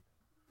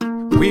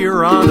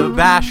We're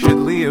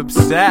unabashedly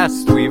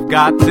obsessed. We've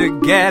got to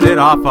get it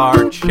off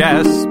our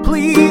chest.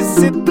 Please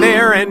sit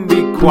there and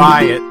be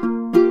quiet.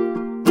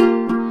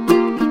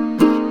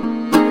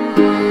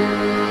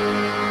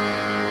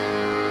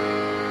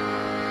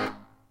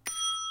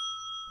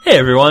 Hey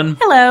everyone.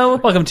 Hello.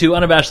 Welcome to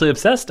Unabashedly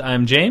Obsessed.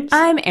 I'm James.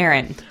 I'm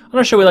Erin. On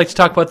our show we like to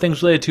talk about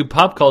things related to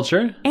pop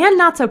culture. And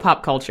not so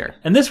pop culture.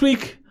 And this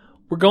week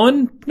we're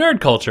going nerd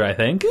culture, I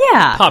think.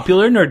 Yeah.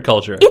 Popular nerd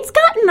culture. It's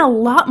gotten a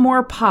lot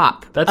more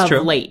pop That's of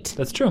true. late.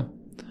 That's true.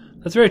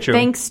 That's very true.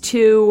 Thanks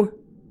to...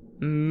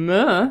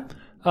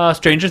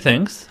 Stranger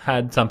Things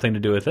had something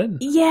to do with it.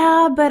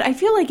 Yeah, but I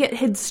feel like it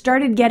had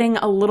started getting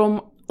a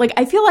little... Like,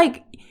 I feel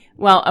like...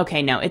 Well,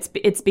 okay, no. It's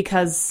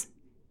because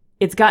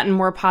it's gotten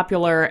more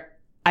popular,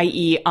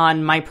 i.e.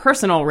 on my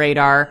personal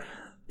radar,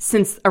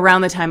 since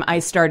around the time I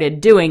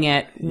started doing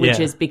it, which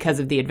is because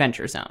of the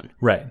Adventure Zone.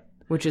 Right.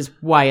 Which is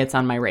why it's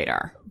on my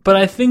radar. But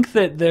I think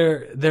that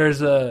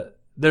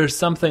there's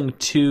something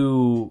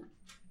to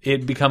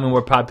it becoming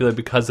more popular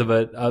because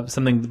of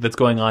something that's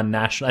going on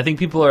national. I think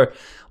people are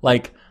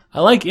like,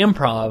 I like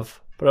improv,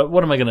 but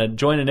what am I going to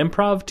join an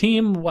improv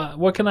team?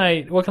 What can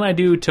I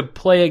do to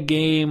play a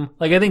game?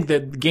 Like, I think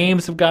that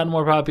games have gotten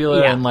more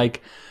popular, and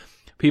like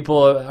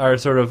people are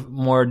sort of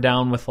more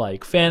down with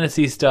like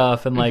fantasy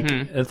stuff, and like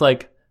it's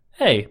like,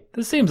 hey,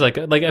 this seems like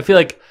I feel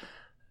like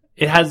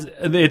it has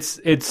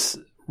its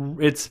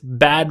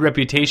bad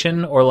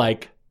reputation, or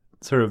like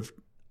sort of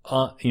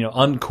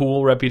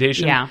uncool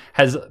reputation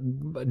has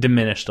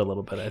diminished a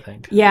little bit, I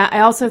think. Yeah,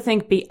 I also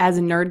think as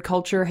nerd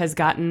culture has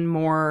gotten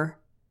more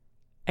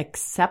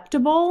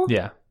acceptable.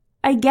 Yeah.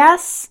 I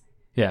guess.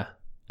 Yeah.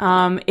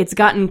 It's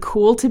gotten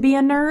cool to be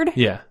a nerd.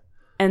 Yeah.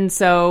 And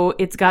so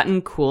it's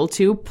gotten cool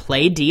to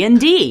play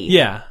D&D.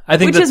 Yeah. I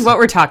think which is what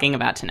we're talking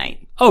about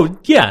tonight. Oh,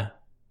 yeah.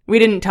 We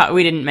didn't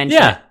mention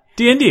it. Yeah.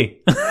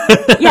 D&D.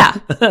 Yeah.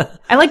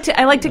 I like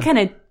to kind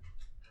of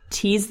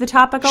tease the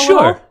topic a little.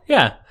 Sure.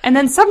 Yeah. And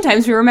then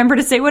sometimes we remember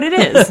to say what it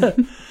is.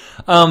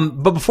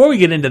 But before we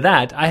get into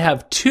that, I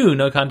have two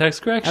no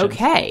context corrections.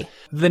 Okay.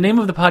 The name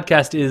of the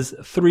podcast is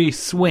 3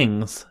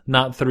 Swings,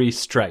 not 3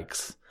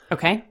 Strikes.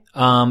 Okay.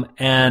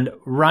 And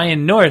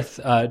Ryan North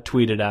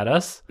tweeted at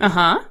us.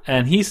 Uh-huh.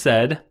 And he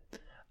said,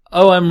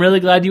 "Oh, I'm really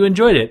glad you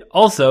enjoyed it.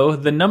 Also,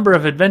 the number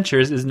of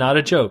adventures is not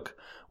a joke.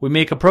 We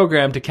make a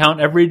program to count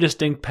every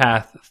distinct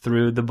path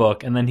through the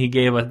book." And then he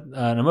gave an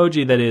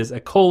emoji that is a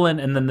colon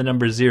and then the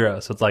number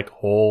 0. So it's like,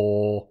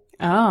 oh.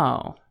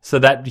 Oh. So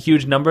that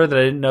huge number that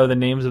I didn't know the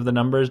names of the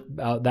numbers,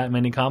 that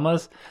many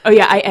commas. Oh,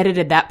 yeah. I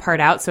edited that part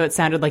out, so it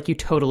sounded like you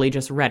totally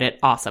just read it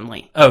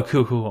awesomely. Oh,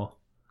 cool.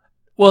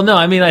 Well, no,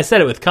 I mean, I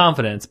said it with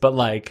confidence, but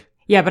like...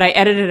 Yeah, but I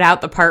edited out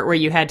the part where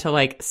you had to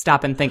like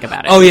stop and think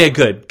about it. Oh, yeah,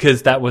 good,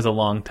 because that was a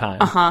long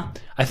time. Uh-huh.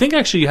 I think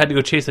actually you had to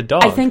go chase a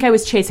dog. I think I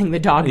was chasing the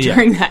dog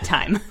during that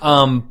time.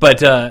 So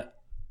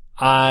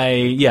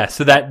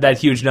that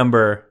huge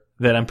number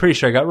that I'm pretty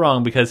sure I got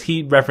wrong, because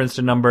he referenced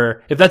a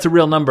number, if that's a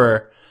real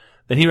number,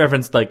 then he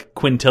referenced like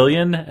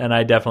quintillion, and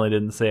I definitely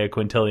didn't say a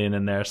quintillion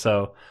in there,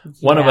 so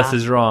one of us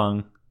is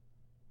wrong.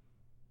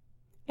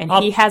 And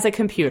he has a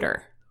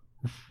computer.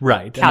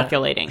 Right.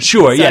 Calculating.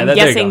 Sure, so yeah. I'm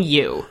guessing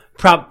you.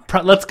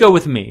 Let's go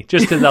with me,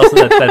 just because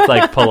also that's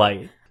like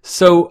polite.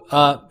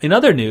 So, in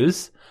other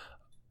news...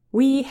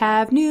 We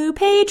have new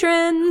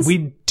patrons.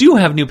 We do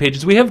have new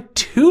patrons. We have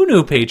 2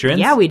 new patrons.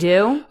 Yeah, we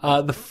do.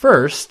 The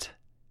first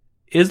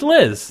is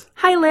Liz.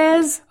 Hi,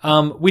 Liz.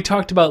 We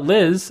talked about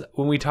Liz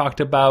when we talked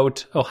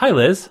about... Oh, hi,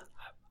 Liz.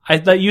 I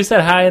thought you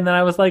said hi, and then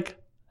I was like...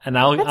 And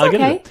I'll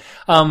get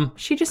it.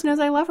 She just knows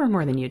I love her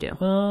more than you do.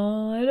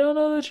 Well, I don't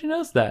know that she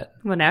knows that.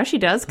 Well, now she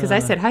does, because I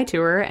said hi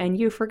to her, and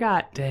you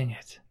forgot. Dang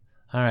it.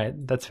 All right,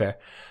 that's fair.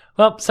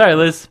 Well, sorry,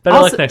 Liz. Better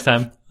luck next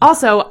time.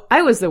 Also,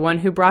 I was the one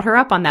who brought her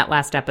up on that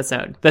last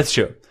episode. That's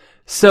true.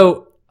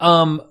 So,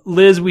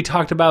 Liz, we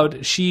talked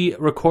about, she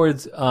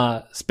records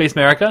Space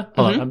America.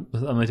 Hold on,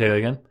 let me take that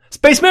again.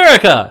 Space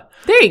America!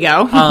 There you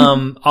go.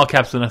 All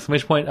caps with an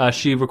exclamation point.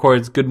 She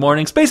records Good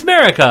Morning Space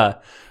America!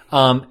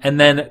 And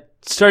then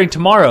starting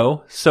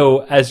tomorrow, so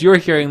as you're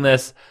hearing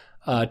this,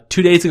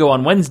 2 days ago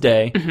on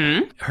Wednesday,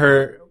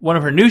 one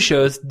of her new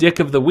shows, Dick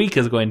of the Week,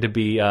 is going to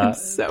be I'm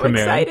so premiering.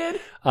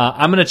 excited.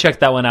 I'm going to check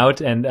that one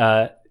out, and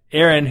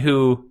Erin,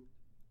 who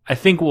I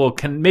think will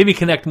maybe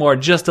connect more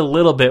just a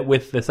little bit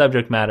with the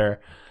subject matter.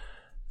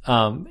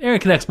 Erin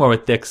connects more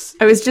with dicks.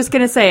 I was just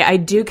going to say, I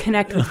do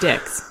connect with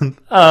dicks.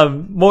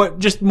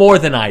 more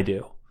than I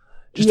do.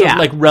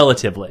 Like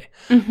relatively.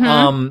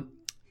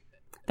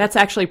 That's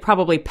actually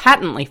probably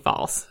patently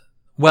false.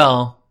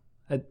 Well,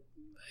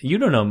 you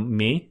don't know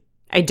me.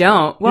 I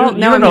don't. Well,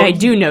 I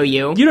do know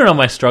you. You don't know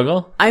my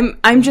struggle.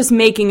 I'm just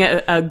making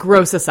a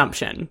gross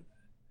assumption.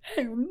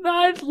 Hey,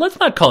 let's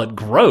not call it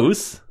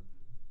gross.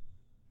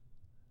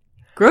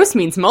 Gross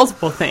means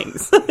multiple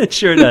things. It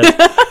sure does.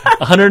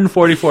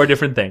 144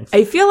 different things.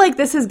 I feel like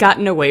this has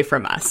gotten away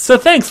from us. So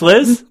thanks,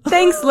 Liz.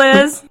 Thanks,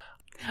 Liz.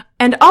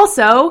 And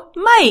also,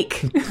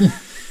 Mike.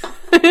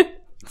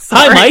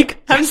 sorry. Hi,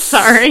 Mike. I'm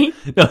sorry.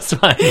 No, it's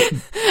fine.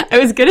 I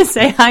was going to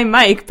say hi,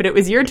 Mike, but it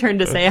was your turn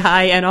to say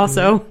hi, and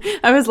also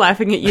I was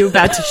laughing at you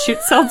about to shoot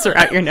seltzer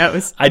out your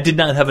nose. I did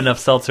not have enough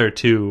seltzer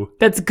to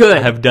That's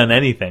good. have done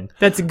anything.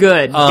 That's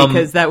good,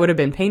 because that would have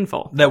been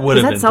painful. That would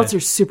have been That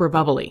seltzer's super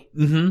bubbly.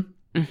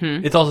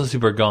 It's also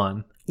super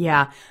gone.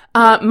 Yeah.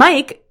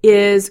 Mike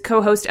is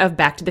co-host of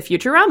Back to the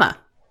Futurama,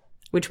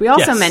 which we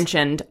also Yes.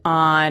 mentioned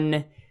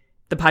on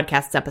the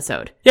podcast's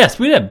episode. Yes,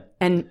 we did.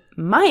 And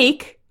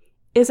Mike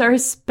is our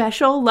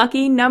special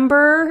lucky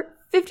number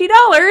 $50,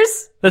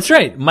 That's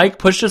right. Mike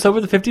pushed us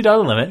over the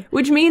 $50 limit.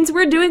 which means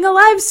we're doing a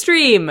live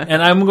stream.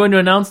 And I'm going to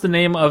announce the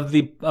name of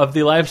the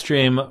live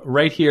stream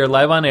right here,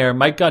 live on air.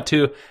 Mike got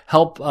to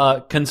help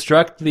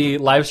construct the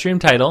live stream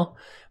title.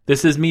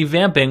 This is me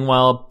vamping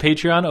while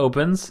Patreon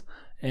opens.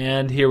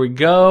 And here we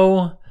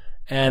go.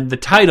 And the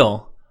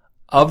title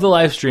of the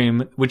live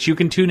stream, which you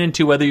can tune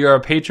into whether you're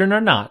a patron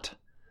or not.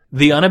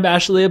 The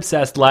Unabashedly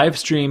Obsessed live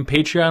stream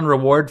Patreon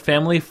reward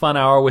family fun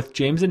hour with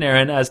James and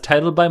Aaron, as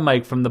titled by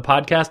Mike from the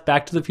podcast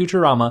Back to the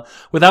Futurama,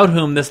 without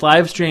whom this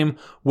live stream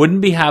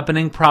wouldn't be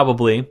happening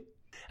probably,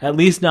 at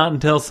least not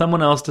until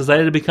someone else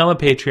decided to become a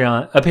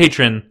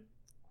patron,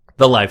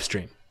 the live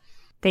stream.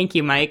 Thank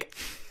you, Mike.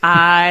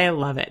 I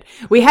love it.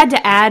 We had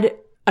to add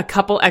a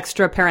couple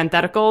extra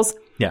parentheticals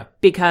Yeah.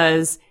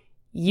 because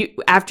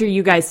after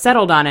you guys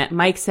settled on it,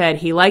 Mike said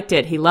he liked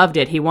it, he loved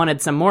it, he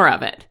wanted some more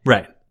of it.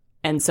 Right.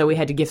 And so we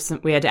had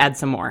to add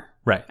some more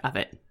Right. of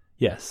it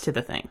Yes. to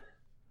the thing.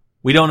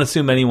 We don't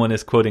assume anyone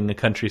is quoting a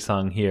country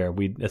song here.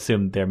 We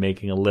assume they're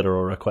making a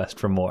literal request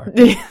for more.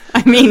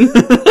 I mean,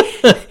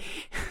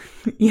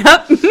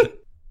 yep.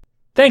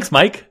 Thanks,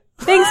 Mike.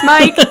 Thanks,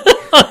 Mike.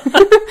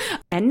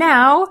 And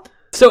now,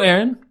 So,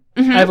 Aaron,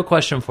 I have a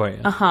question for you.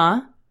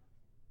 uh-huh.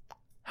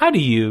 How do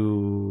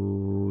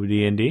you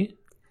D&D?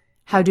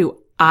 How do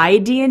I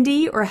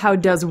D&D or how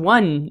does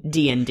one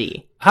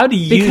D&D? How do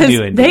you Because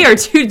do it? they are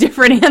two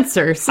different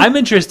answers. I'm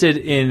interested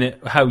in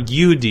how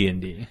you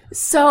D&D.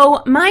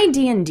 So my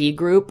D&D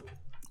group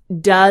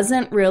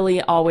doesn't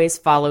really always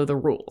follow the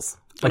rules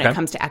when Okay. it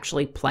comes to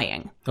actually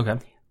playing. Okay.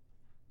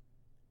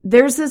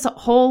 There's this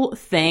whole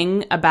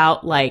thing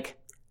about like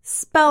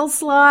spell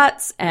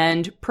slots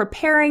and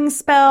preparing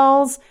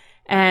spells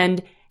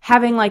and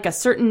having like a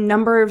certain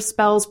number of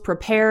spells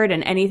prepared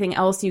and anything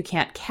else you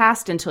can't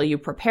cast until you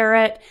prepare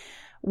it.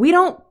 We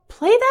don't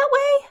play that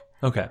way.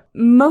 Okay.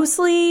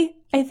 Mostly,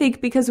 I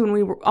think, because when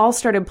we all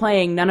started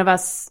playing, none of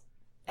us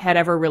had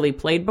ever really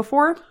played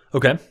before.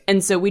 Okay.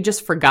 And so we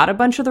just forgot a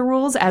bunch of the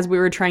rules as we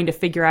were trying to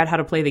figure out how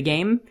to play the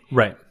game.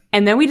 Right.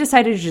 And then we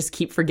decided to just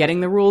keep forgetting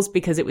the rules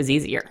because it was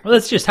easier. Well,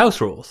 that's just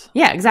house rules.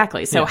 Yeah,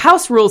 exactly. So Yeah.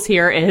 house rules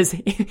here is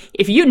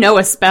if you know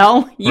a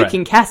spell, you Right.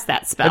 can cast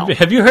that spell.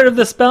 Have you heard of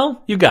this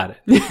spell? You got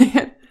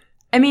it.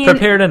 I mean,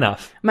 Prepared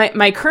enough.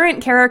 my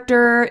current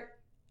character,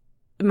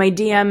 my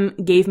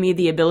DM gave me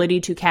the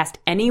ability to cast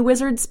any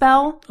wizard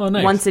spell. Oh,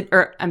 nice.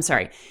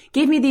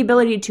 Gave me the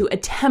ability to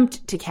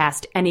attempt to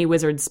cast any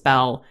wizard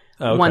spell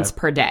Okay. once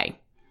per day.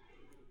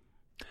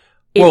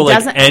 Well,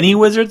 like any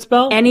wizard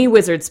spell? Any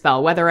wizard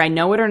spell, whether I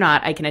know it or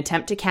not, I can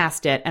attempt to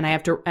cast it,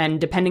 and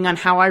depending on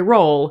how I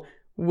roll,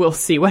 we'll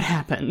see what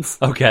happens.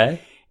 Okay.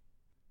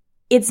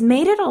 It's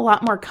made it a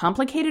lot more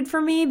complicated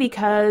for me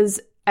because,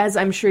 as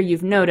I'm sure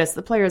you've noticed,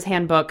 the player's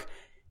handbook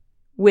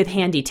with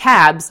handy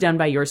tabs done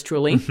by yours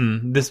truly.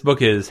 This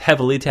book is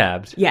heavily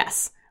tabbed.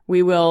 Yes,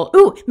 we will.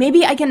 Ooh,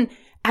 maybe I can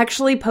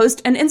actually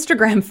post an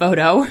Instagram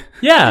photo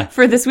Yeah.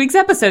 for this week's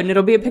episode, and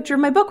it'll be a picture of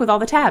my book with all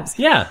the tabs.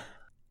 Yeah.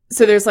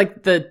 So there's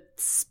like the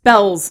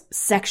spells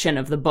section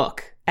of the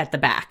book at the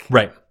back.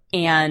 Right.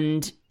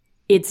 And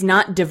it's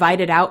not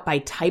divided out by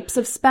types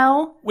of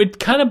spell. It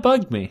kind of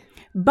bugged me.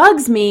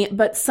 Bugs me,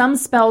 but some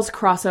spells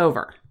cross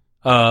over.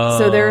 Oh.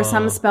 So there are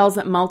some spells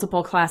that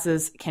multiple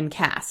classes can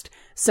cast.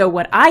 So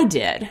what I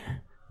did,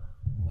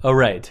 Oh,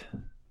 right.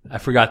 I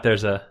forgot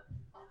there's a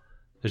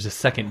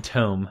second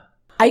tome.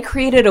 I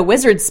created a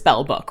wizard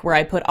spell book where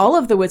I put all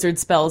of the wizard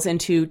spells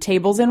into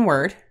tables in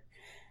Word,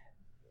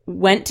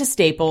 went to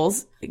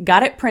Staples,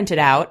 got it printed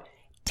out,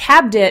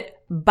 tabbed it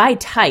by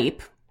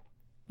type.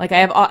 Like I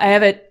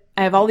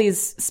have all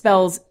these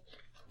spells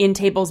in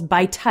tables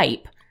by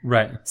type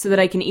Right. so that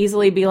I can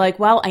easily be like,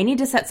 well, I need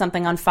to set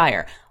something on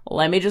fire.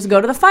 Let me just go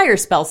to the fire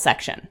spell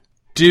section.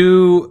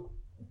 Do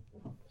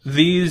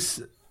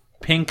these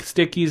pink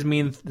stickies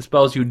mean the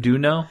spells you do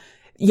know?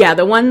 Yeah,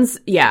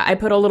 I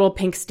put a little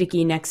pink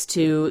sticky next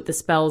to the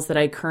spells that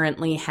I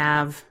currently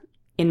have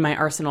in my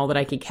arsenal that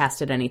I could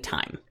cast at any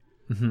time.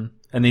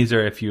 And these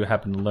are if you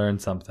happen to learn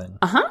something.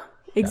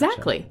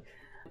 Exactly.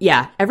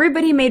 Yeah,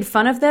 everybody made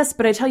fun of this,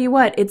 but I tell you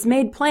what, it's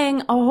made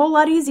playing a whole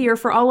lot easier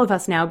for all of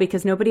us now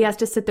because nobody has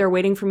to sit there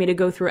waiting for me to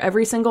go through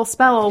every single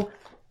spell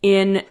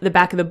in the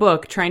back of the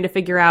book trying to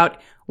figure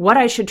out what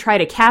I should try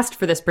to cast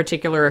for this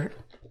particular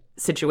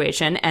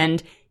situation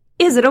and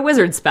is it a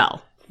wizard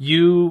spell?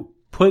 You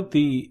put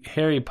the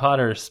Harry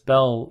Potter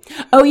spell...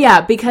 Oh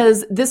yeah,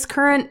 because this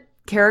current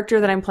character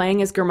that I'm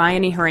playing is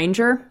Hermione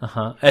Granger.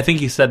 I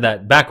think you said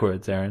that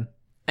backwards, Aaron.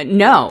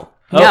 No.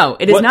 No,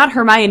 it is what? not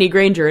Hermione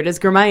Granger. It is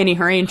Hermione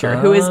Granger,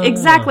 who is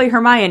exactly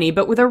Hermione,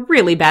 but with a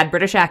really bad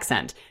British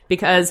accent,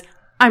 because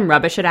I'm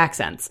rubbish at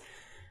accents.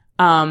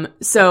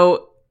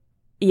 So,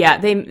 yeah,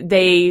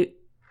 they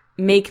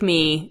make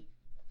me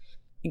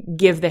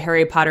give the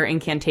Harry Potter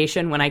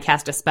incantation when I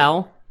cast a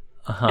spell.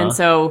 And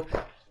so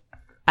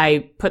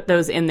I put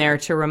those in there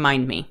to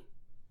remind me.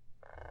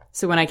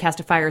 So when I cast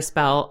a fire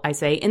spell, I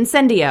say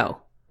Incendio.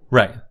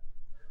 Right.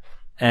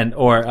 And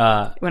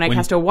when I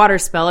cast a water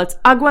spell, it's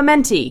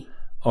Aguamenti.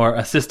 Or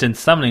assistant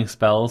summoning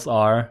spells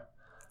are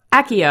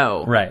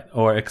Accio. right,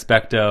 or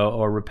Expecto,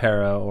 or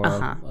Reparo, or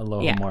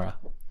Alohomora.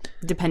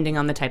 Depending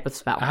on the type of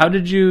spell. How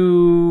did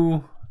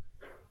you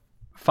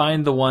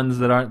find the ones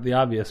that aren't the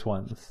obvious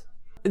ones?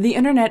 The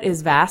internet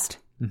is vast.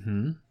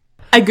 Mm-hmm.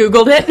 I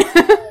Googled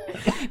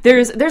it.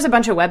 There's a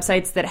bunch of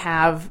websites that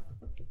have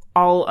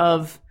all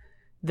of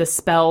the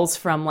spells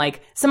from,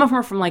 like, some of them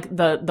are from, like,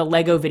 the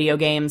Lego video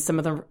games, some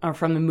of them are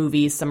from the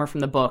movies, some are from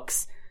the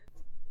books.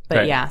 But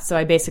right. yeah, so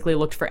I basically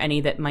looked for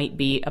any that might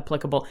be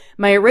applicable.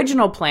 My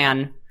original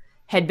plan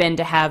had been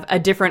to have a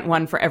different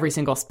one for every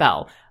single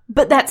spell,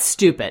 but that's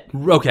stupid.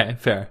 Okay,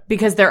 fair.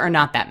 Because there are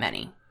not that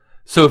many.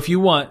 So if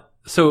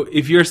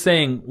you're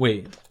saying,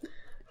 let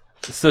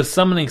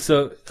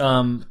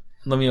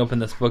me open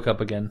this book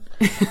up again.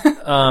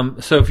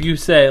 So if you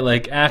say,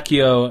 like,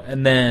 Accio,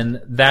 and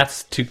then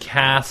that's to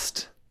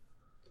cast.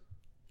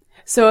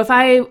 So if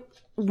I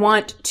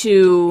want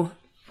to,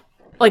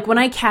 like, when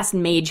I cast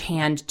Mage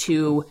Hand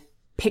to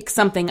pick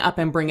something up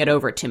and bring it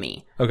over to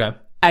me, Okay.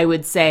 I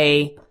would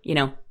say,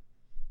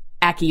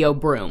 Accio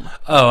broom.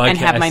 Oh, and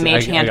have my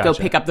Mage Hand go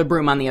gotcha. pick up the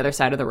broom on the other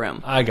side of the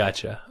room. I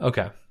gotcha.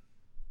 Okay.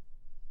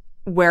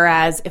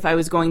 Whereas if I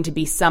was going to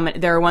be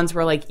there are ones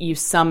where, like, you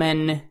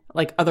summon,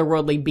 like,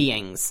 otherworldly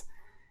beings.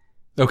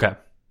 Okay.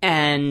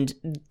 And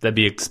That'd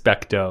be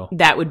Expecto.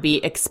 that would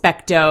be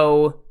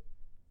Expecto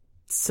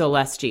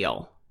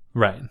Celestial.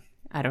 Right.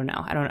 I don't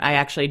know. I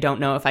actually don't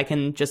know if I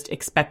can just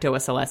Expecto a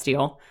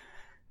Celestial.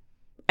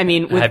 I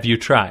mean, Have you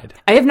tried?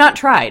 I have not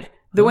tried.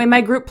 The way my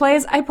group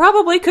plays, I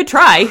probably could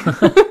try.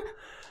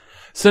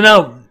 So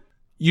now,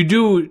 you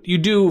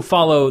do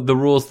follow the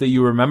rules that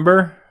you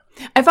remember?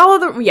 we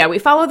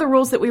follow the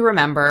rules that we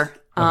remember.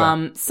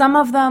 Okay. Some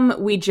of them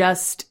we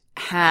just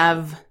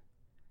have,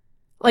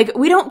 like,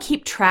 we don't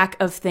keep track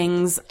of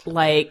things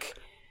like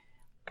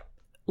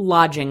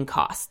lodging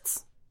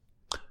costs.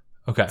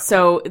 Okay.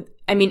 So,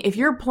 I mean, if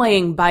you're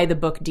playing by the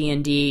book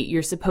D&D,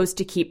 you're supposed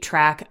to keep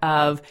track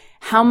of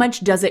how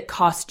much does it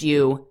cost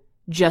you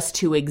just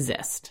to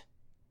exist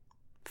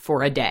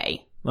for a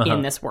day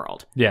in this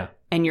world. Yeah.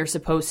 And you're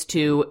supposed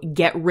to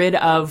get rid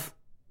of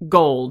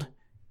gold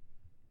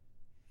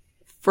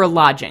for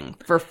lodging,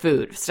 for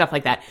food, stuff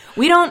like that.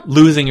 We don't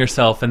Losing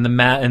yourself in the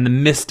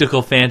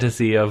mystical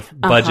fantasy of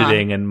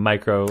budgeting and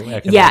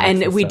microeconomics. Yeah,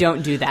 and we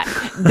don't do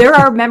that. There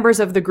are members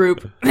of the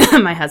group,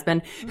 my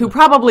husband, who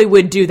probably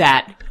would do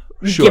that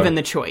given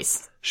the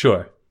choice.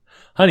 Sure.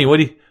 Honey, what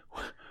are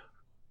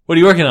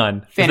you working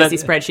on? Fantasy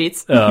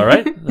spreadsheets. All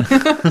right.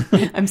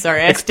 I'm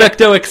sorry.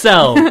 Expecto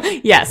Excel.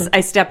 Yes,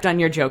 I stepped on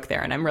your joke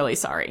there, and I'm really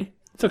sorry.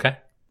 It's okay.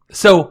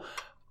 So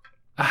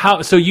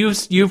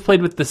you've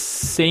played with the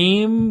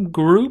same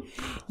group?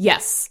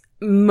 Yes,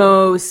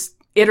 most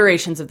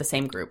iterations of the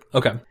same group.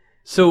 Okay.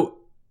 So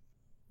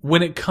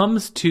when it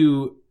comes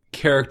to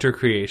character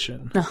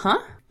creation,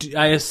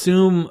 I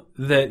assume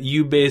that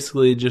you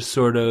basically just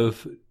sort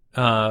of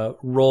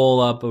roll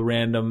up a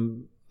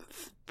random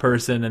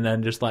person and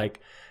then just, like,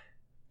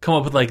 come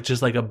up with, like,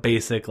 just, like, a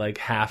basic, like,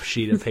 half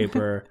sheet of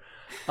paper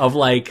of,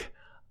 like,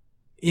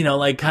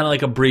 like, kind of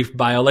like a brief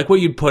bio, like what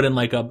you'd put in,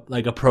 like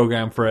a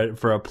program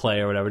for a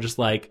play or whatever. Just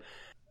like,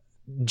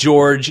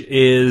 George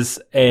is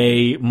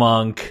a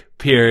monk,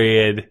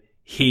 period.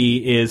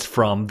 He is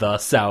from the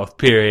South,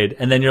 period.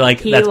 And then you're like,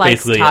 he that's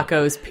likes basically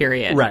tacos, it.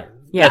 period. Right.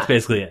 Yeah. That's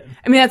basically it.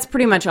 I mean, that's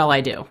pretty much all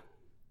I do.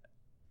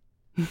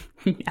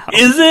 No.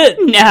 Is it?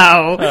 No.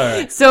 All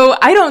right. So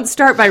I don't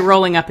start by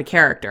rolling up a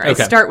character. I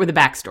start with a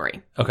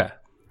backstory. Okay.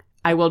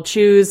 I will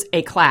choose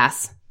a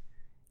class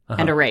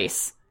and a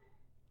race.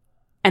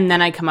 And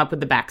then I come up with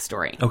the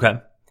backstory. Okay.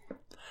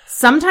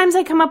 Sometimes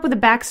I come up with a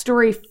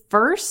backstory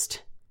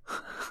first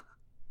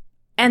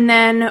and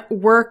then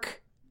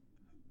work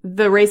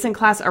the race and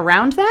class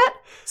around that.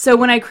 So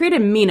when I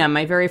created Mina,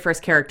 my very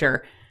first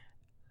character,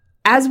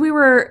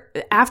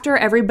 after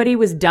everybody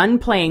was done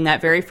playing that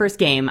very first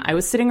game, I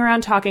was sitting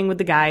around talking with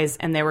the guys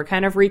and they were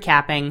kind of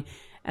recapping.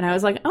 And I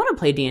was like, I want to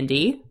play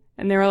D&D.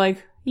 And they were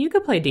like, you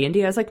could play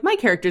D&D. I was like, my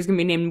character's going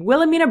to be named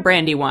Wilhelmina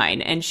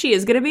Brandywine and she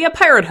is going to be a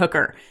pirate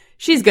hooker.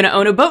 She's going to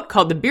own a boat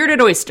called the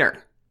Bearded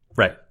Oyster.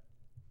 Right.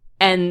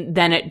 And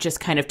then it just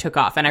kind of took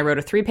off. And I wrote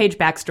a 3-page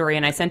backstory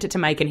and I sent it to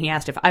Mike and he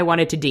asked if I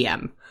wanted to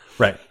DM.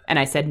 Right. And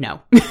I said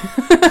no.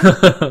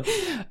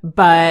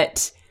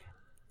 But,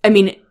 I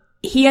mean,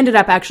 he ended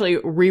up actually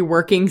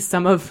reworking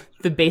some of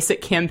the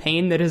basic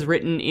campaign that is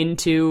written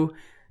into,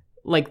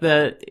 like,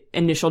 the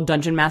initial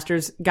Dungeon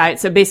Master's guide.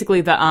 So basically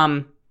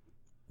the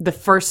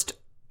first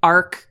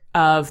arc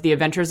of the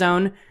Adventure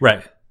Zone.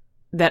 Right.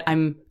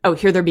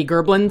 Here There Be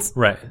Gerblins.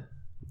 Right.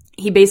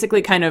 he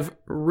basically kind of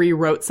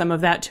rewrote some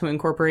of that to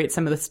incorporate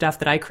some of the stuff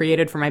that I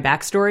created for my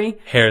backstory.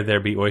 Hair there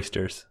be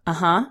oysters.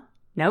 Uh-huh.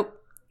 Nope.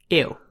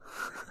 Ew.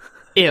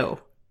 Ew.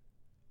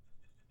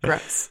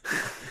 Gross.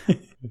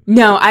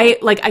 No, I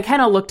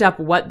kind of looked up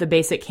what the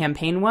basic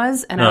campaign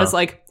was, and I was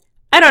like,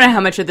 I don't know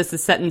how much of this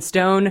is set in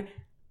stone.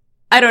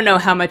 I don't know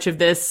how much of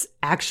this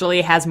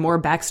actually has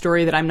more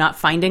backstory that I'm not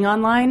finding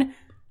online.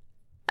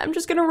 I'm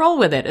just going to roll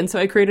with it. And so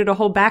I created a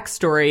whole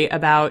backstory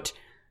about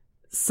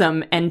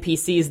some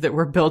NPCs that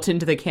were built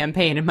into the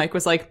campaign. And Mike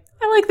was like,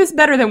 I like this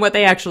better than what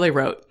they actually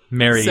wrote.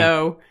 Mary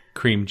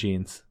cream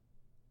jeans.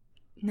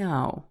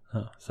 No.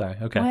 Oh, sorry.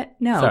 Okay. What?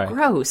 No, sorry.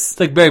 Gross. It's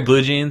like very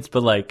blue jeans,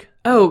 but like...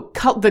 Oh,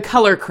 the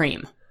color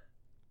cream.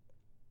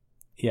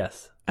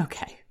 Yes.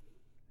 Okay.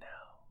 No.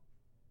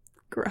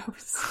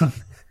 Gross.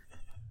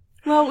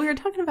 Well, we were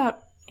talking about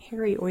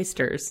hairy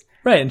oysters.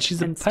 Right, and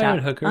she's a and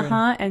pirate stuff. hooker.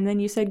 Uh-huh, and then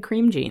you said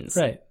cream jeans.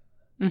 Right.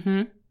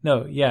 Mm-hmm.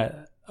 No,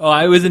 yeah. Oh,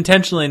 I was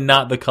intentionally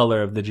not the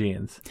color of the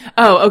jeans.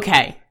 Oh,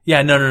 okay.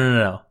 Yeah,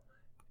 no.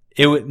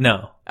 It would,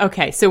 no.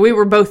 Okay, so we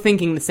were both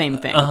thinking the same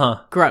thing.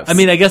 Uh-huh. Gross. I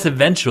mean, I guess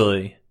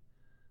eventually,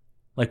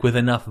 like with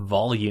enough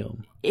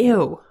volume.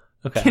 Ew.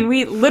 Okay. Can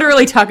we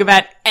literally talk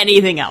about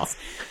anything else?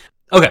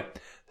 Okay,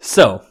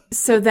 so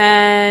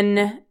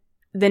then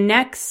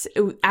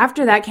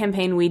after that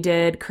campaign, we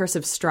did Curse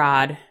of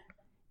Strahd,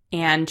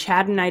 and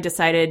Chad and I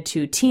decided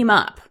to team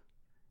up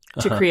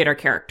to create our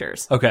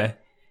characters. Okay.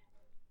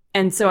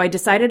 And so I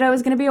decided I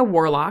was going to be a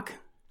warlock.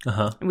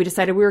 Uh-huh. And we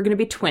decided we were going to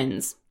be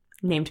twins,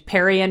 named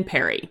Perry and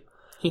Perry.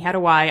 He had a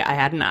Y, I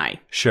had an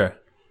I. Sure.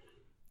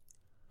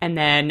 And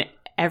then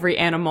every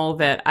animal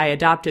that I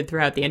adopted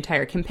throughout the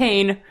entire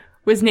campaign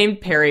was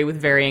named Perry with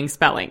varying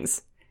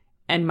spellings.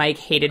 And Mike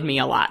hated me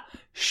a lot.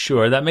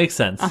 Sure, that makes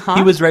sense. Uh-huh.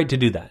 He was right to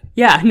do that.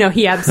 Yeah, no,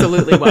 he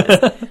absolutely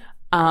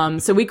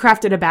was. So we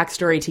crafted a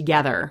backstory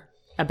together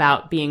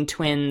about being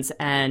twins,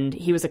 and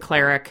he was a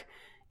cleric,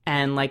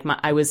 and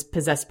I was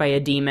possessed by a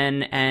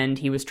demon, and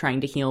he was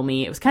trying to heal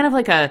me. It was kind of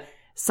like a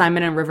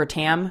Simon and River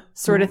Tam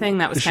sort of thing.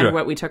 That was kind of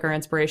what we took our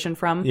inspiration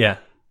from. Yeah.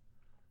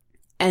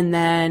 And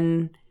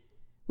then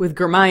with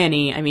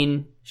Hermione, I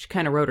mean, she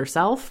kind of wrote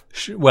herself.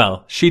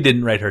 Well, she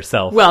didn't write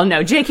herself. Well,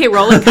 no, J.K.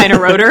 Rowling kind of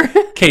wrote her.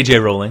 K.J.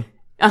 Rowling.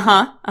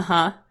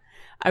 I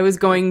was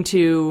going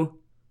to...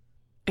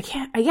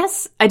 I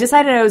guess I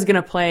decided I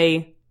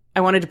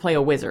wanted to play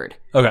a wizard.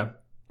 Okay.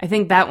 I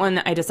think that one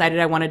I decided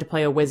I wanted to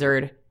play a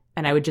wizard,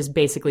 and I would just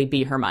basically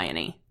be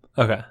Hermione.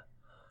 Okay.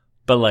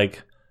 But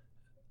like...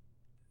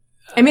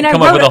 I mean,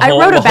 come up with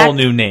a whole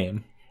new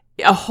name.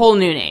 A whole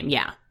new name,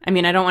 yeah. I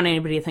mean, I don't want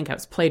anybody to think I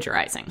was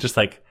plagiarizing. Just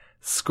like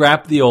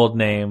scrap the old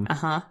name.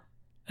 Uh-huh.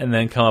 And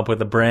then come up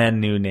with a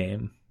brand new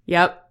name.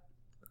 Yep.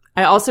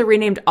 I also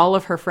renamed all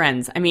of her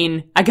friends. I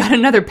mean, I got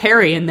another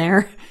Perry in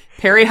there.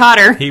 Perry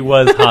Hotter. He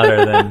was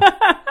hotter than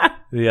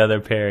the other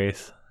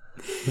Perrys.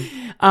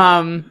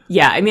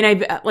 Yeah, I mean,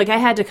 I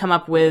had to come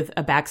up with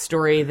a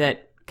backstory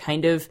that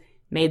kind of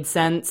made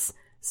sense.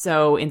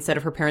 So instead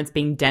of her parents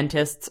being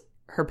dentists,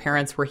 her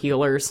parents were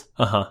healers.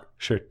 Uh-huh.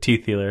 Sure.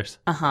 Teeth healers.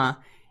 Uh-huh.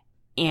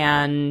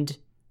 And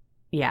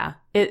yeah.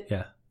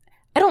 Yeah.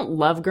 I don't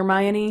love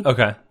Hermione.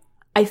 Okay.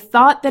 I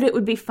thought that it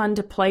would be fun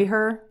to play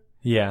her.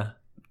 Yeah.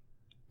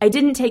 I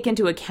didn't take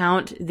into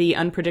account the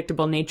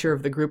unpredictable nature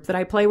of the group that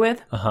I play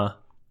with. Uh-huh.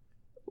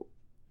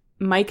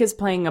 Mike is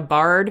playing a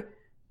bard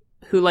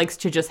who likes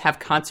to just have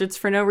concerts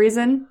for no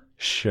reason.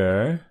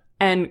 Sure.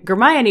 And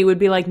Hermione would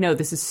be like, no,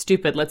 this is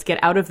stupid. Let's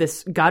get out of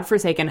this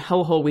godforsaken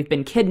hellhole we've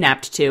been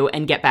kidnapped to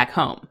and get back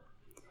home.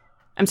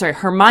 I'm sorry,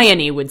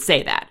 Hermione would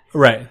say that.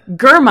 Right.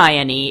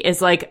 Hermione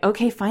is like,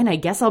 okay, fine, I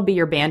guess I'll be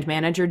your band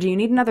manager. Do you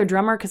need another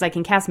drummer? Because I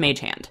can cast Mage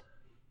Hand.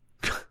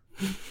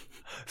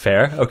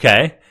 Fair.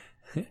 Okay.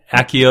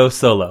 Accio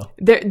solo.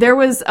 There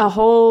was a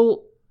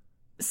whole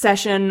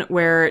session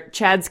where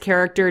Chad's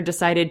character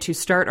decided to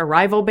start a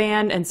rival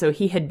band, and so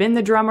he had been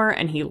the drummer,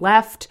 and he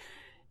left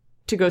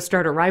to go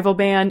start a rival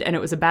band, and it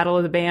was a battle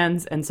of the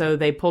bands, and so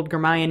they pulled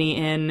Hermione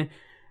in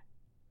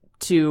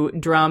to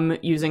drum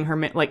using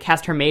her,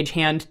 cast her Mage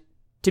Hand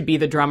to be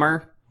the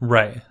drummer.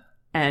 Right.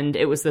 And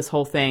it was this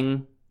whole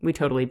thing. We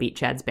totally beat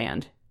Chad's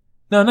band.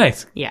 No,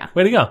 nice. Yeah.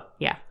 Way to go.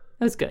 Yeah.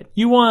 It was good.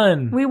 You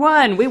won. We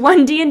won. We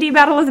won D&D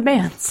Battle of the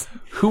Bands.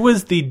 Who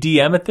was the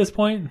DM at this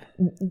point?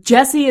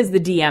 Jesse is the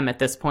DM at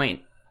this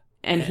point,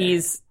 and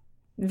he's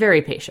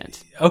very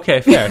patient. Okay,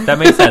 fair. That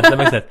makes sense. I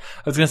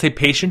was going to say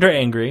patient or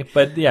angry,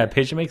 but yeah,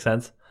 patient makes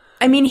sense.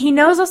 I mean, he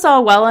knows us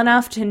all well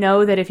enough to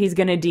know that if he's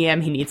going to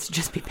DM, he needs to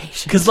just be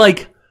patient. Because,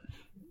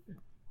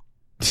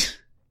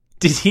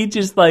 did he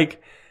just,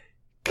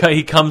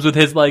 he comes with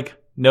his,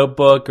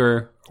 notebook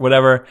or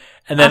whatever,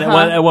 and then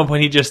at one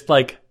point he just,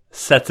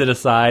 sets it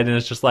aside, and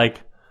it's just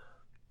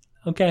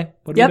okay,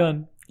 what are we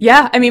doing?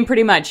 Yeah, I mean,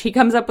 pretty much. He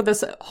comes up with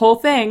this whole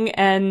thing,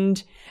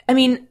 and, I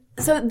mean,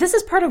 so this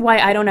is part of why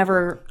I don't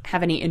ever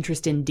have any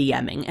interest in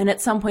DMing, and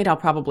at some point I'll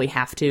probably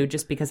have to,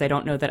 just because I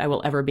don't know that I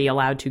will ever be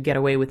allowed to get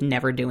away with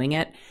never doing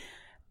it.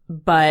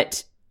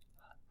 But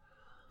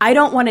I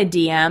don't want to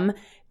DM,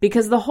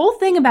 because the whole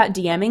thing about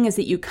DMing is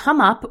that you come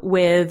up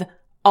with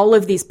all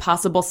of these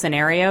possible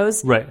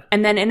scenarios. Right.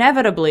 And then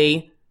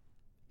inevitably,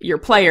 your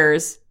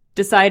players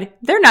decide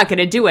they're not going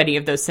to do any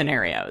of those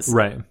scenarios.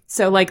 Right.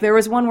 So, like, there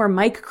was one where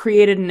Mike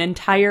created an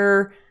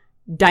entire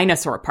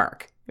dinosaur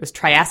park. It was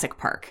Triassic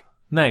Park.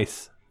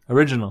 Nice.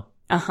 Original.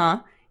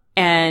 Uh-huh.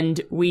 And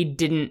we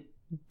didn't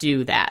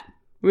do that.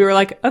 We were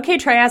like, okay,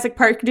 Triassic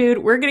Park dude,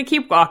 we're going to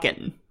keep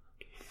walking.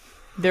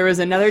 There was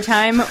another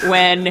time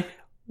when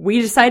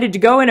we decided to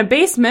go in a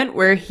basement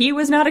where he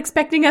was not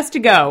expecting us to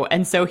go.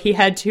 And so he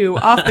had to,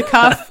 off the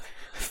cuff,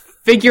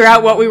 figure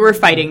out what we were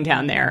fighting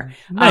down there.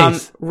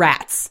 Nice.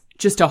 Rats.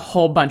 Just a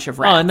whole bunch of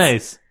rats. Oh,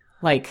 nice.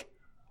 Like,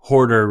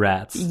 hoarder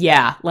rats.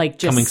 yeah, like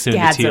just Coming soon to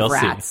scads of TLC.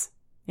 rats.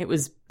 It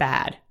was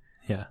bad.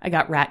 Yeah. I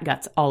got rat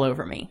guts all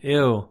over me.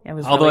 Ew. It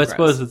was Although really I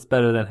suppose gross. it's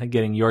better than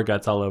getting your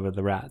guts all over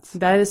the rats.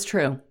 That is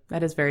true.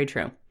 That is very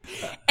true.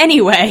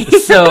 Anyway.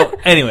 So,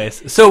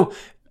 anyways,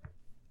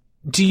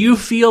 do you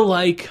feel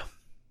like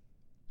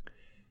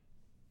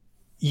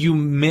you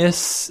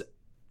miss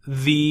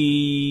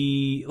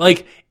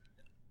like,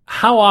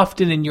 how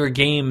often in your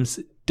games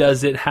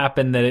does it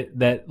happen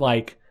that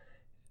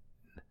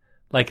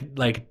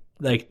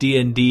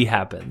D&D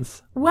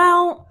happens?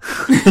 Well,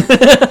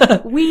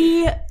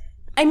 we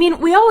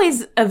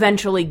always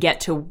eventually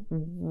get to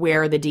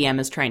where the DM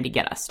is trying to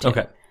get us to.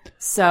 Okay.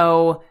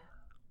 So,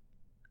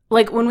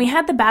 like, when we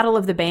had the Battle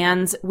of the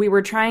Bands, we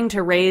were trying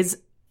to raise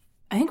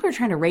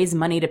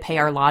money to pay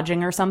our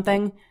lodging or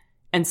something.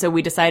 And so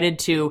we decided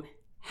to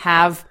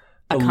have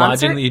a The concert.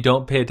 lodging that you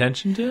don't pay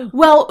attention to?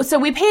 Well, so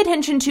we pay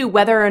attention to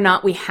whether or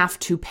not we have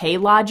to pay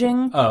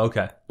lodging. Oh,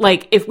 okay.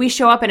 Like, if we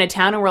show up in a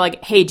town and we're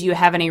like, hey, do you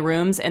have any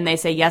rooms? And they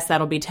say, yes,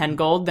 that'll be 10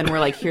 gold. Then we're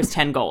like, here's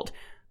 10 gold.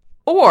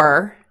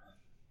 Or,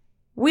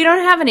 we don't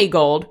have any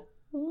gold.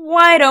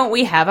 Why don't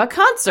we have a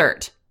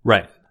concert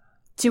Right.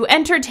 to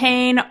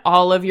entertain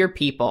all of your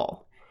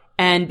people?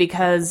 And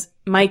because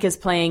Mike is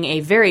playing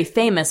a very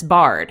famous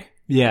bard,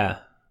 Yeah.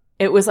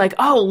 it was like,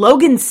 oh,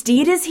 Logan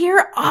Steed is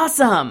here?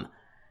 Awesome.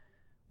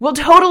 We'll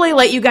totally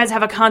let you guys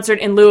have a concert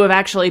in lieu of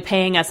actually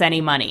paying us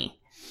any money.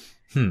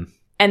 And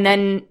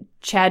then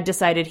Chad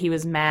decided he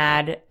was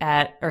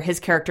his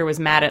character was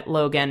mad at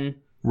Logan,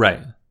 Right.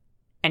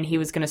 and he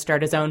was going to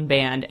start his own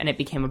band, and it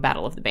became a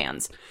Battle of the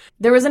Bands.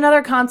 There was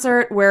another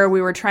concert where we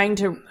were trying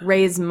to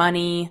raise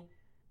money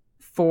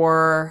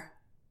for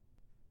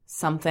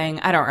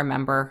something. I don't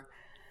remember.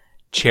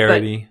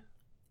 Charity.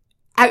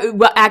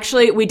 Well,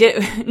 actually, we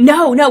did.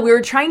 No, we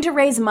were trying to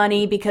raise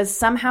money because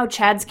somehow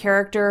Chad's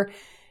character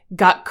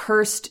got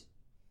cursed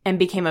and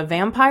became a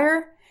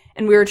vampire.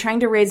 And we were trying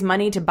to raise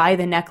money to buy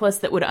the necklace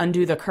that would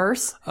undo the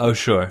curse. Oh,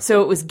 sure.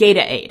 So it was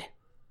Gaeta Aid.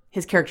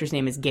 His character's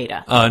name is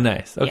Gaeta. Oh,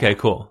 nice. Okay, Yeah.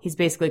 cool. He's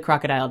basically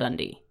Crocodile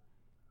Dundee.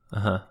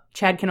 Uh-huh.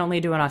 Chad can only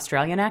do an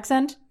Australian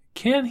accent.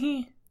 Can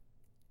he?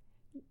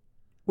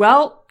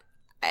 Well,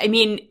 I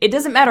mean, it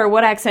doesn't matter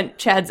what accent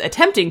Chad's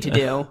attempting to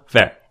do.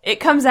 Fair. It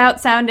comes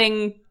out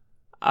sounding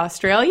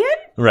Australian?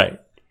 Right.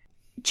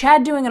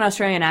 Chad doing an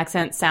Australian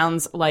accent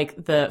sounds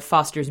like the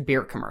Foster's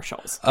beer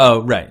commercials.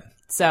 Oh, right.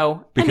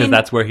 So, Because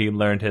that's where he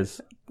learned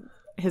his...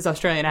 his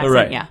Australian accent,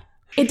 Right. yeah.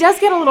 It does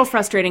get a little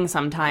frustrating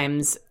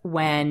sometimes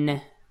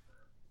when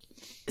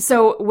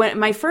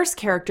my first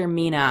character,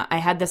 Mina, I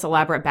had this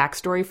elaborate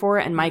backstory for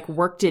it, and Mike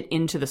worked it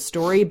into the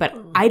story, but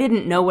I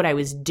didn't know what I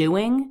was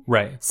doing,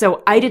 Right.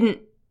 so I didn't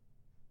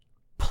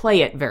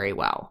play it very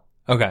well,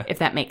 Okay. if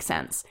that makes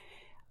sense.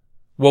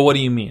 Well, what do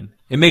you mean?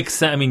 It makes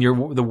sense. I mean,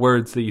 the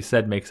words that you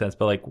said make sense,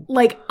 but like...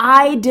 Like,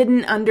 I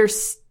didn't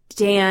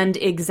understand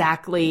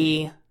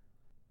exactly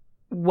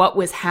what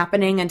was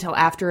happening until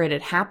after it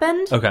had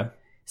happened. Okay.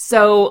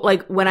 So,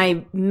 like, when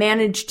I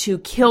managed to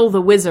kill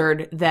the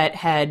wizard that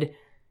had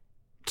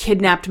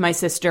kidnapped my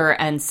sister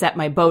and set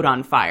my boat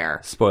on fire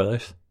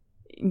Spoilers.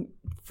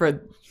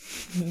 for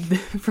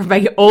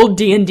my old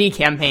D&D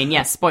campaign,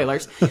 yes,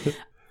 spoilers,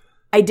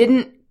 I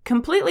didn't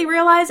completely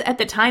realize at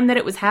the time that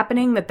it was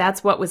happening that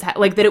that's what was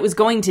that it was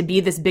going to be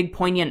this big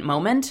poignant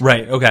moment.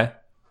 Right. Okay.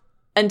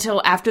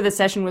 Until after the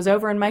session was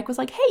over and Mike was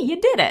like, hey, you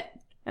did it.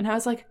 And I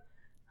was like,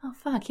 oh,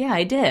 fuck, yeah,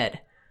 I did.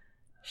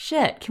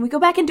 Shit, can we go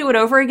back and do it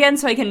over again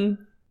so I can,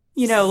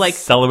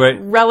 Celebrate.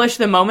 relish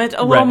the moment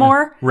a little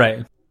more?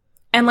 Right.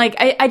 And, like,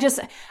 I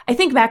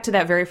think back to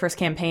that very first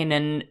campaign,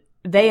 and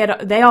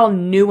they all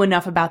knew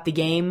enough about the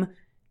game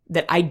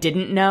that I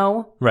didn't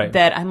know. Right.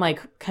 That I'm,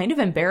 like, kind of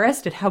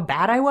embarrassed at how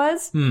bad I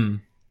was.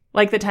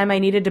 Like the time I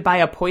needed to buy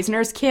a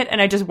poisoner's kit, and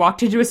I just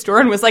walked into a store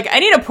and was like, I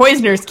need a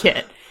poisoner's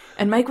kit.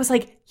 And Mike was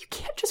like, you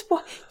can't just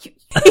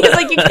he's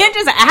like, you can't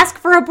just ask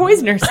for a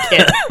poisoner's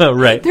kit.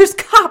 Right. There's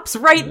cops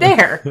right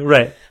there.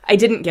 Right. I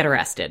didn't get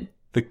arrested.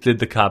 Did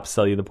the cops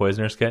sell you the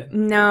poisoner's kit?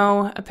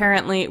 No,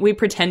 apparently we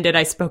pretended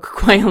I spoke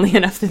quietly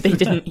enough that they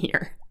didn't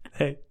hear.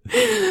 Hey.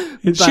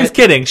 She's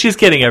kidding. She's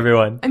kidding,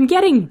 everyone. I'm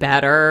getting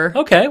better.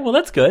 Okay, well,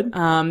 that's good.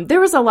 There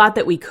was a lot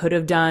that we could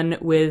have done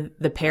with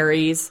the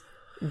parries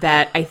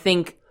that I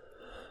think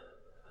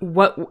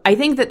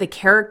that the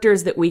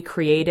characters that we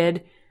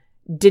created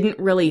didn't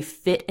really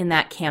fit in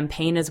that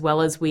campaign as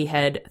well as we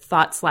had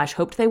thought /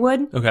 hoped they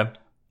would. Okay.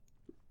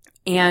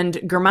 And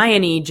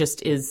Hermione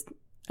just is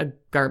a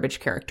garbage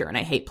character and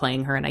I hate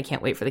playing her and I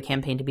can't wait for the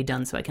campaign to be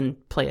done so I can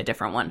play a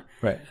different one.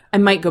 Right. I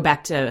might go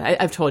back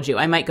to, I've told you,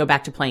 I might go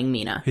back to playing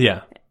Mina.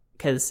 Yeah.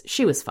 Because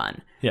she was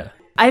fun. Yeah.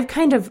 I've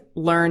kind of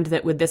learned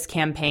that with this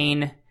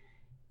campaign,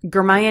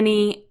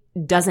 Hermione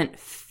doesn't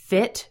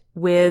fit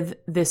with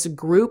this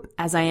group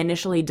as I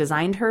initially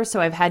designed her,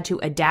 so I've had to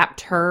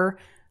adapt her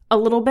a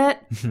little bit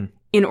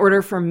in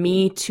order for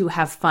me to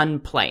have fun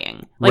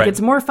playing. Like, Right. it's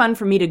more fun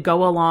for me to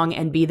go along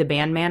and be the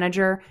band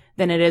manager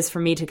than it is for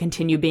me to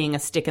continue being a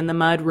stick in the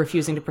mud,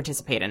 refusing to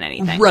participate in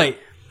anything. Right.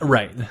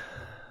 Right.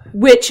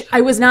 Which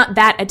I was not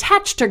that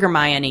attached to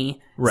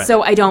Hermione, Right.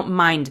 so I don't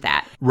mind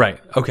that. Right.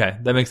 Okay.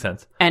 That makes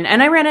sense. And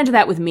I ran into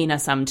that with Mina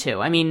some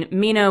too. I mean,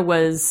 Mina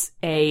was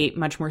a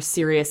much more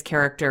serious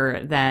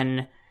character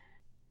than...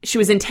 She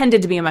was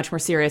intended to be a much more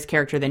serious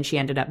character than she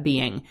ended up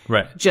being.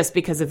 Right. Just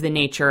because of the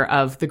nature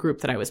of the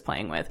group that I was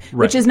playing with.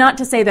 Right. Which is not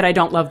to say that I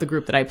don't love the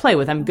group that I play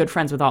with. I'm good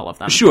friends with all of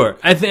them. Sure.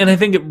 And I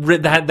think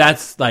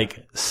that's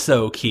like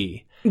so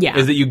key. Yeah.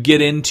 Is that you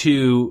get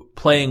into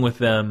playing with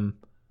them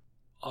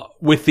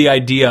with the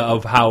idea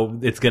of how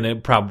it's going to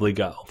probably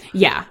go.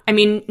 Yeah. I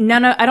mean,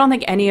 I don't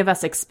think any of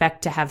us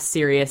expect to have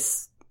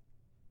serious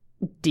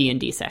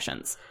D&D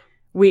sessions.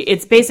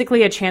 It's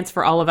basically a chance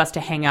for all of us to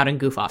hang out and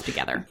goof off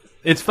together.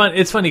 It's fun.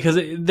 It's funny because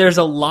there's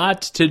a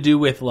lot to do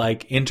with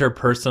like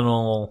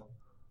interpersonal.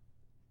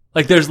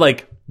 Like there's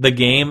like the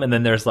game, and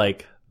then there's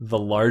like the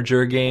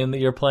larger game that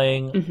you're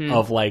playing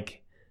of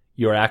like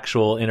your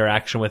actual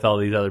interaction with all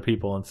these other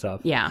people and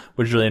stuff. Yeah.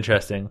 Which is really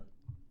interesting.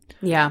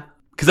 Yeah.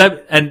 Because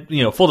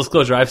full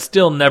disclosure, I've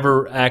still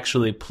never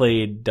actually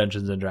played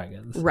Dungeons and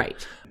Dragons.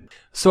 Right.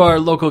 So our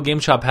local game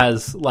shop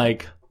has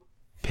like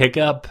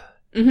pickup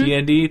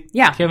D&D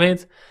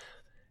campaigns,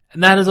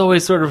 and that has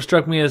always sort of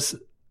struck me as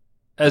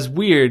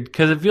weird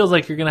because it feels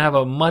like you're going to have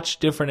a much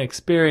different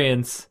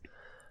experience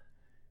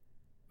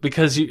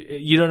because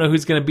you don't know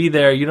who's going to be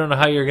there, you don't know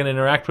how you're going to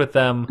interact with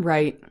them.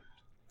 Right.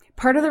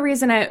 Part of the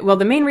reason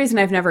the main reason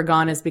I've never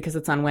gone is because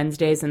it's on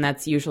Wednesdays, and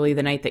that's usually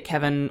the night that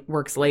Kevin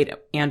works late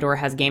and or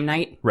has game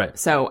night. Right.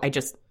 So I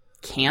just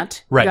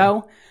can't Right.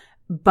 go.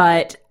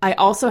 But I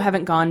also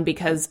haven't gone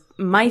because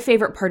my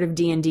favorite part of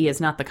D&D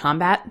is not the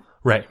combat.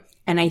 Right.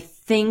 And I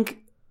think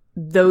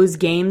those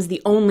games,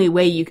 the only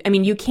way you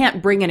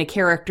can't bring in a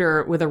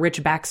character with a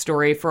rich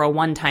backstory for a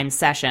one-time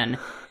session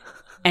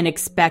and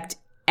expect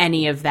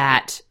any of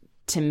that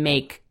to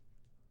make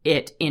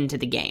it into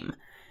the game.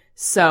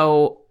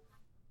 So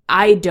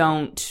I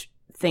don't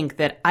think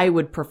that I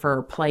would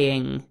prefer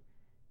playing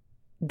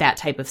that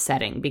type of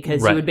setting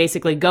because Right. you would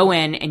basically go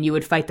in and you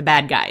would fight the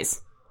bad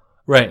guys.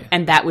 Right.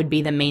 And that would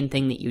be the main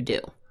thing that you do.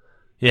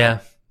 Yeah.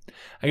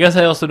 I guess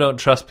I also don't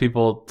trust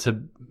people to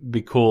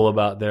be cool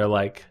about their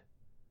like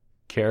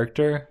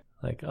character.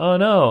 Like, oh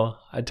no,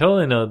 I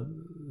totally know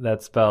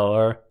that spell,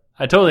 or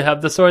I totally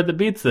have the sword that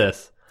beats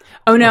this.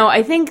 Oh no,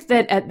 I think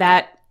that at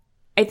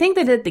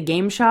the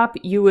game shop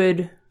you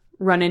would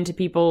run into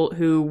people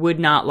who would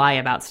not lie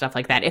about stuff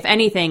like that. If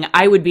anything,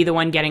 I would be the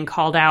one getting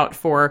called out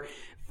for,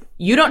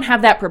 you don't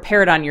have that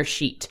prepared on your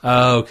sheet.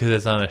 Oh, because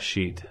it's on a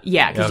sheet.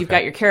 Yeah, because you've Okay.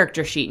 got your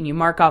character sheet and you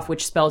mark off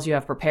which spells you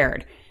have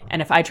prepared. And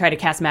if I try to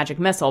cast Magic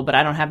Missile, but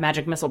I don't have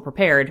Magic Missile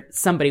prepared,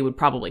 somebody would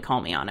probably call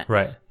me on it.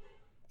 Right.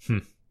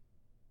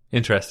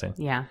 Interesting.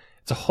 Yeah.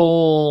 It's a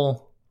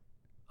whole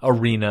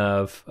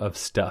arena of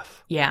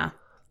stuff. Yeah.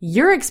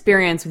 Your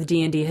experience with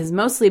D&D has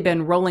mostly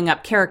been rolling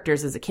up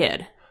characters as a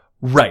kid.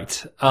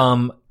 Right.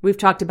 We've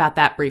talked about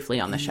that briefly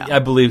on the show. I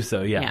believe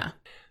so, yeah. Yeah.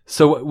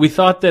 So we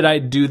thought that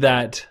I'd do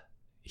that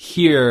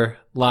here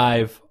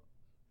live-ish.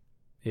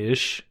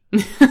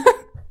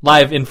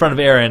 Live in front of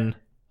Aaron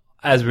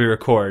as we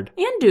record.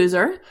 And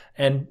Doozer.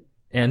 And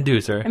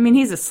Doozer. I mean,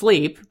 he's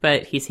asleep,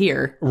 but he's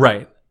here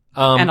Right.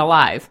 and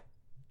alive.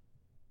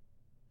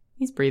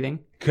 He's breathing.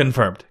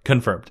 Confirmed.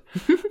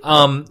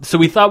 So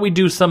we thought we'd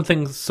do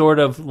something sort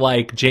of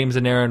like James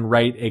and Aaron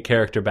write a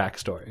character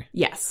backstory.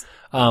 Yes.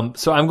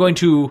 So I'm going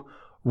to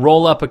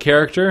roll up a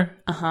character,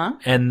 Uh-huh.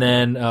 and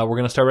then we're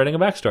going to start writing a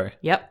backstory.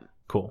 Yep.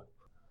 Cool.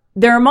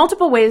 There are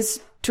multiple ways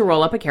to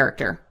roll up a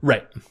character.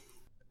 Right.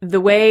 The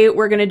way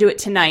we're going to do it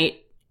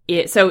tonight,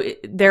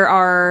 there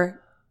are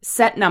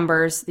set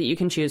numbers that you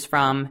can choose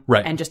from,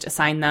 Right. and just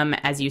assign them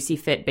as you see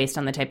fit based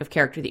on the type of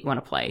character that you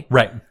want to play.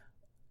 Right.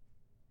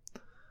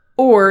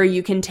 Or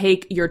you can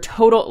take your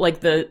total, like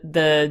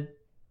there's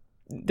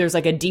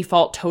like a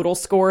default total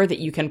score that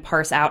you can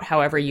parse out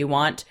however you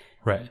want.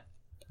 Right.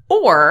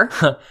 Or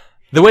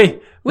The way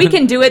we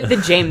can do it the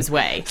James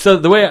way. So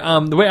the way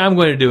I'm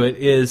going to do it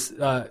is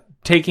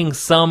taking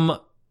some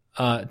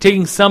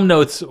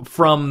notes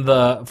from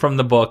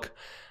the book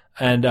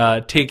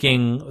and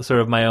taking sort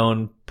of my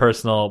own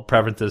personal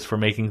preferences for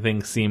making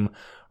things seem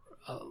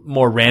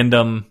more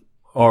random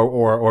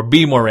or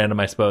be more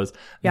random, I suppose,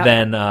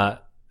 Yep.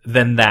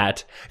 than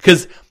that.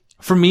 Because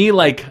for me,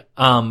 like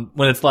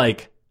when it's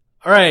like,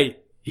 all right,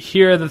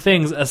 here are the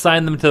things,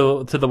 assign them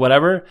to the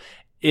whatever,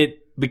 it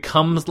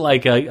becomes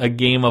like a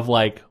game of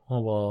like, oh,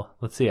 well,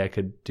 let's see, I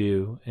could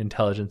do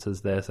intelligence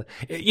as this.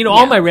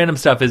 All my random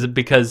stuff is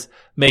because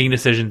making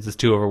decisions is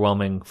too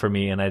overwhelming for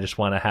me, and I just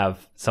want to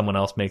have someone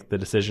else make the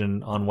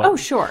decision on what. Oh,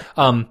 sure.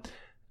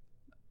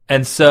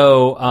 And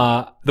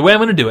so the way I'm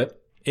going to do it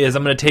is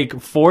I'm going to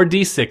take 4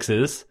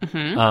 D6s.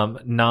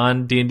 Mm-hmm.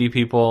 Non-D&D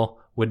people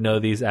would know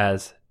these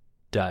as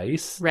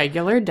dice.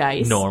 Regular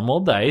dice.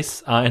 Normal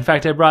dice. In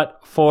fact, I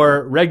brought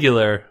 4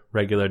 regular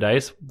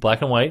dice,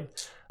 black and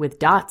white. With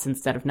dots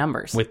instead of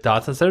numbers. With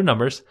dots instead of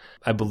numbers.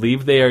 I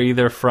believe they are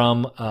either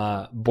from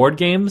board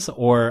games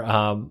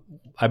or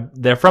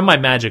they're from my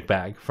magic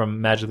bag,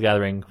 from Magic the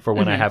Gathering, for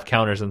when I have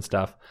counters and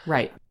stuff.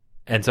 Right.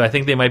 And so I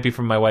think they might be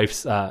from my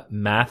wife's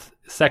math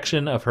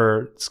section of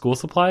her school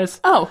supplies.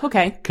 Oh,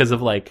 okay. Because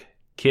of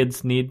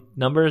kids need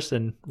numbers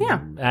and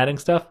adding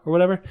stuff or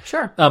whatever.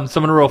 Sure. So I'm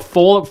going to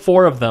roll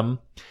 4 of them,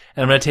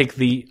 and I'm going to take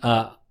the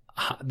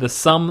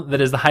sum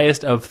that is the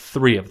highest of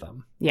 3 of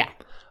them. Yeah.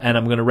 And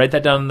I'm going to write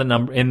that down in the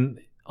number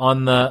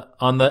on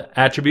the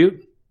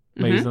attribute.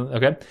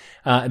 Okay.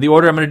 The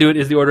order I'm going to do it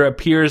is the order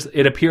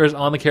it appears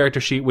on the character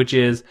sheet, which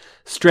is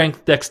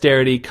strength,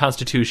 dexterity,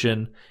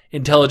 constitution,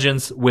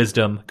 intelligence,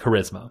 wisdom,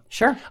 charisma.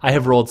 Sure. I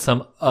have rolled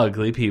some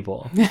ugly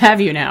people. Have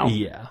you now?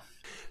 Yeah.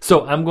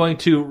 So I'm going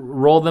to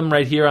roll them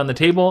right here on the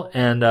table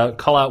and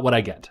call out what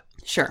I get.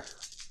 Sure.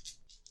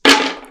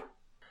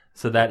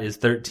 So that is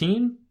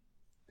 13.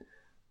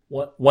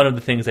 One of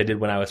the things I did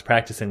when I was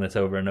practicing this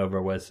over and over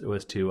was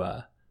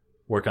to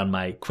work on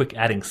my quick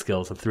adding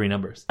skills of 3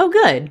 numbers. Oh,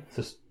 good.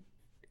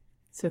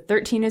 So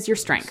 13 is your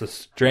strength. So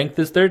strength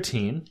is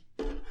 13.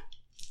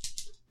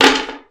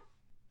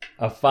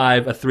 A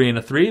 5, a 3, and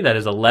a 3. That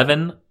is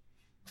 11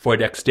 for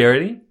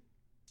dexterity.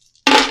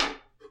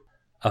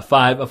 A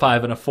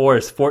 5, and a 4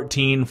 is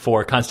 14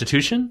 for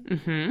constitution.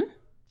 Mm-hmm.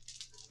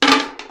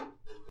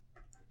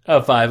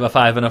 A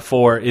 5, and a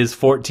 4 is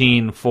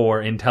 14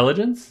 for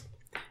intelligence.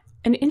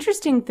 An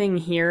interesting thing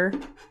here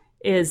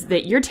is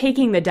that you're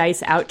taking the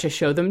dice out to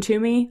show them to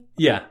me.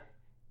 Yeah.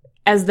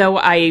 As though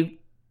I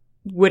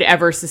would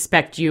ever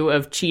suspect you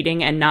of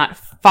cheating and not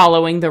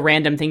following the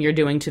random thing you're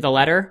doing to the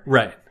letter.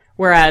 Right.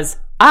 Whereas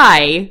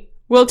I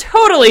will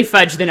totally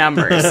fudge the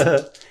numbers.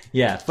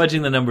 Yeah,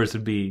 fudging the numbers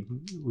would be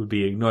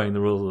ignoring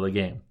the rules of the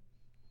game.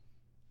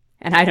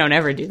 And I don't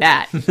ever do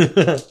that. 3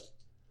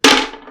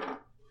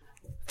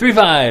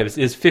 5s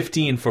is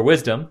 15 for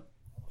wisdom.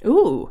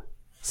 Ooh.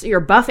 So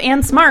you're buff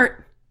and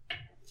smart.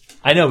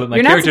 I know, but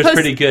my character's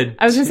pretty good.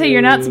 I was going to say,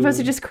 you're not supposed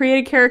to just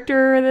create a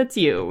character that's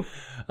you.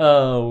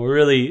 Oh, we're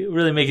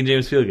really making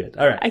James feel good.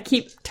 All right. I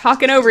keep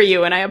talking over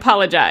you, and I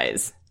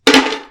apologize.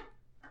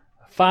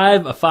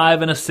 5, a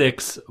 5, and a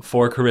 6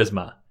 for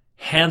charisma.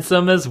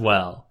 Handsome as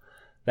well.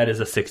 That is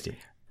a 60.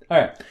 All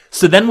right.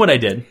 So then what I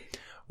did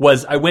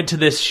was I went to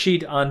this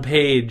sheet on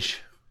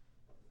page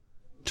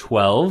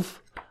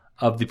 12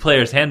 of the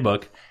player's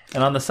handbook,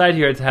 and on the side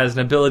here it has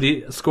an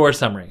ability score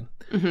summary.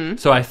 Mm-hmm.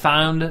 So I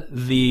found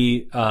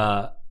the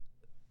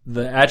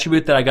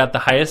attribute that I got the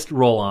highest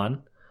roll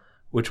on,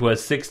 which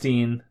was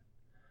 16.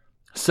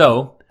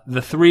 So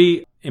the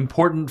 3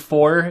 important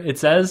 4, it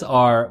says,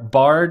 are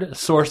Bard,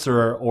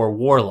 Sorcerer, or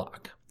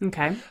Warlock.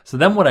 Okay. So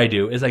then what I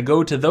do is I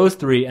go to those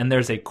 3, and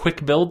there's a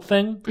quick build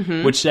thing,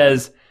 which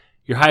says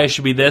your highest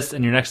should be this,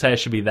 and your next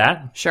highest should be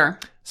that. Sure.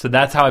 So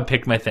that's how I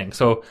picked my thing.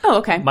 So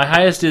okay. My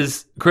highest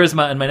is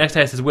charisma, and my next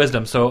highest is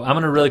wisdom. So I'm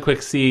going to really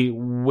quick see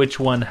which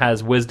one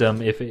has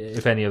wisdom,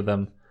 if any of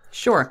them.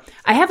 Sure.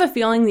 I have a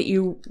feeling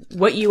that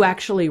what you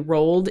actually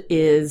rolled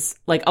is,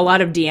 a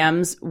lot of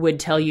DMs would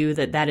tell you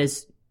that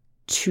is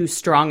too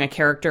strong a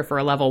character for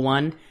a level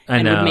 1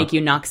 and would make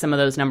you knock some of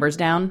those numbers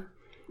down.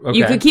 Okay.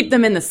 You could keep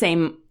them in the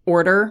same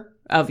order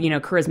of,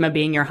 charisma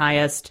being your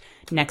highest,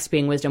 next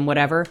being wisdom,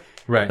 whatever.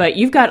 Right. But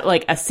you've got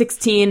a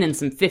 16 and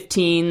some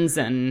 15s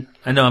and...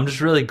 I know, I'm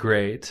just really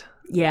great.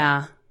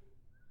 Yeah.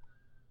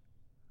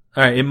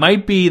 All right, it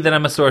might be that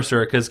I'm a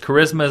sorcerer because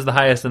charisma is the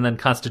highest and then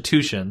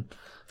constitution.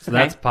 So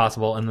that's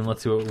possible. And then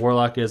let's see what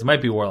warlock is. It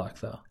might be warlock,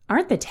 though.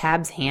 Aren't the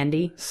tabs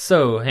handy?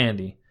 So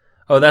handy.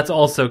 Oh, that's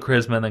also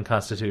charisma and then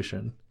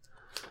constitution.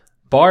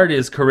 Bard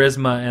is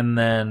charisma and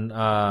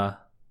then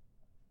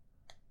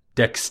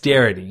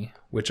dexterity,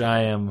 which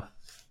I am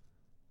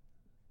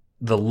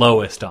the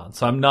lowest on.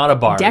 So I'm not a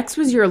bard. Dex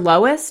was your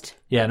lowest?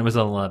 Yeah, and it was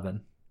an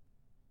 11.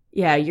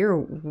 Yeah,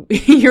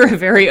 you're a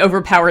very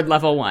overpowered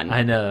level 1.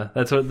 I know.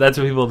 That's what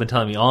people have been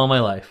telling me all my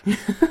life.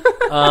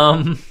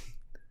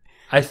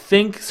 I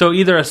think so.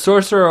 Either a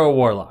sorcerer or a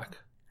warlock.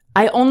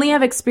 I only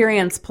have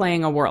experience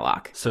playing a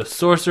warlock. So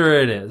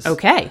sorcerer it is.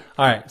 Okay.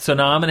 All right. So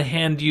now I'm going to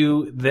hand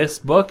you this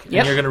book, and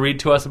you're going to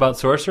read to us about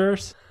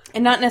sorcerers.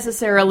 And not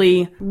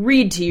necessarily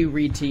read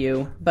to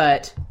you,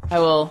 but I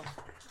will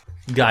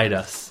guide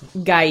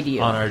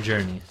you on our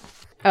journey.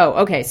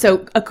 Oh, okay.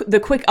 So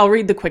I'll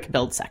read the quick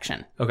build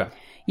section. Okay.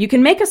 You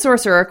can make a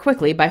sorcerer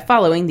quickly by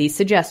following these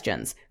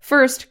suggestions.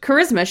 First,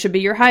 charisma should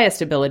be your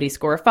highest ability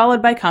score,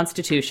 followed by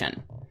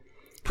constitution.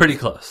 Pretty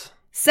close.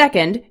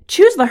 Second,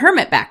 choose the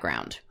hermit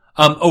background.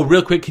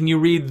 Real quick, can you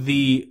read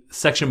the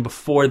section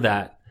before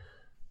that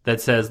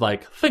says,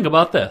 think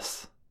about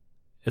this?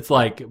 It's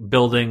like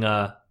building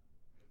a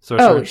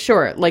sorcerer? Oh,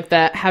 sure. Like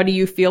that. How do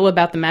you feel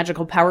about the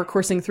magical power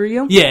coursing through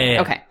you?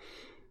 Yeah. Okay.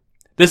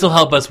 This will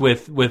help us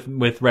with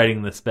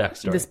writing this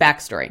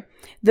backstory.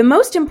 The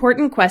most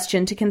important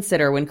question to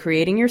consider when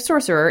creating your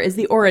sorcerer is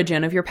the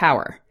origin of your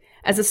power.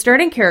 As a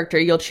starting character,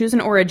 you'll choose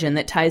an origin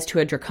that ties to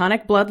a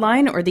draconic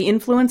bloodline or the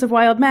influence of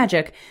wild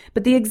magic,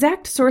 but the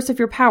exact source of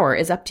your power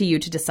is up to you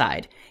to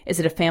decide. Is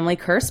it a family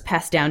curse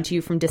passed down to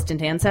you from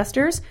distant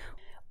ancestors?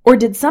 Or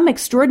did some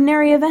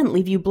extraordinary event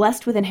leave you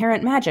blessed with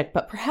inherent magic,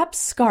 but perhaps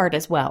scarred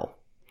as well?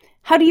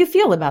 How do you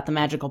feel about the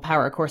magical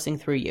power coursing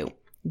through you?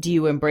 Do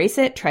you embrace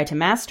it, try to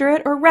master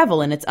it, or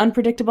revel in its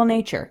unpredictable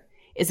nature?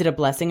 Is it a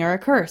blessing or a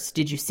curse?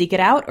 Did you seek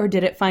it out, or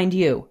did it find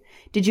you?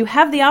 Did you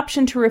have the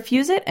option to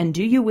refuse it, and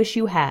do you wish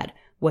you had?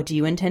 What do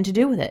you intend to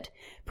do with it?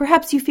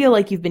 Perhaps you feel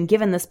like you've been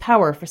given this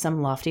power for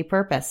some lofty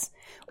purpose.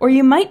 Or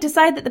you might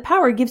decide that the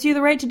power gives you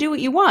the right to do what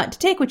you want, to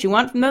take what you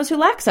want from those who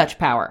lack such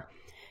power.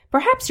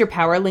 Perhaps your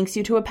power links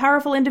you to a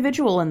powerful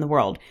individual in the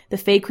world, the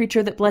fey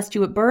creature that blessed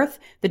you at birth,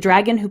 the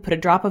dragon who put a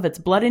drop of its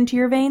blood into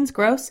your veins,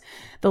 gross,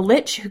 the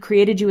lich who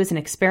created you as an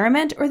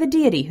experiment, or the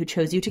deity who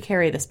chose you to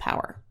carry this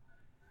power.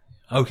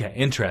 Okay,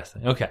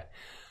 interesting. Okay.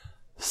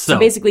 So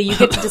basically, you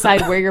get to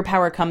decide where your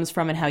power comes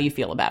from and how you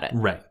feel about it.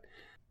 Right.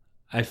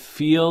 I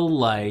feel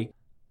like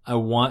I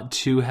want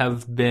to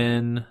have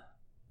been...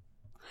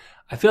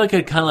 I feel like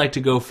I'd kind of like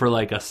to go for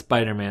like a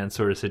Spider-Man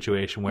sort of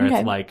situation where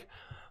it's like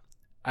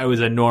I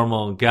was a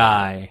normal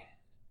guy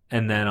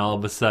and then all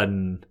of a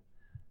sudden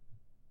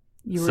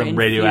some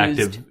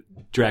radioactive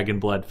dragon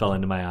blood fell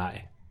into my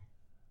eye.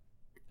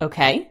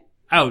 Okay.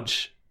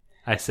 Ouch,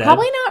 I said.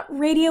 Probably not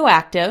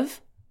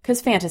radioactive, because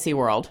fantasy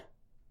world.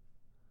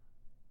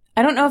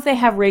 I don't know if they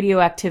have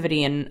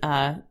radioactivity in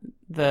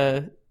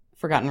the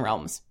Forgotten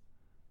Realms.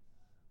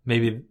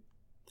 Maybe.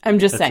 I'm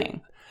just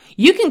saying.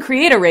 You can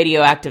create a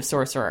radioactive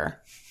sorcerer.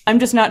 I'm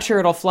just not sure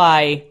it'll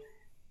fly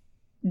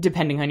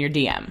depending on your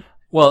DM.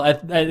 Well,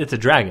 it's a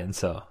dragon,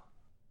 so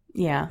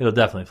yeah, it'll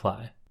definitely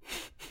fly.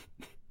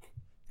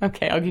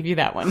 Okay, I'll give you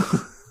that one.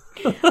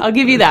 I'll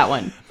give you that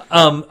one.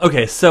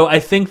 Okay, so I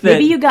think that...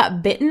 Maybe you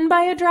got bitten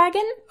by a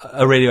dragon?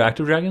 A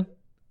radioactive dragon?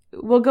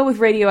 We'll go with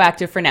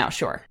radioactive for now,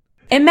 sure.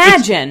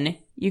 Imagine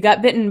you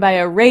got bitten by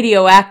a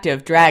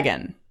radioactive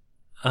dragon.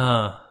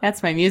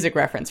 That's my music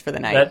reference for the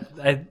night.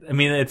 I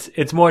mean,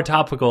 it's more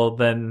topical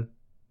than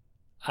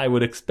I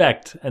would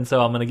expect, and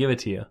so I'm going to give it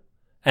to you.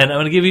 And I'm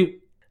going to give you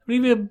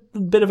a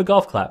bit of a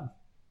golf clap.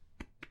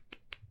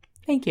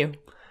 Thank you.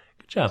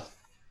 Good job.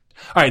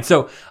 All right,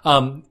 so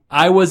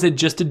I was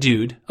just a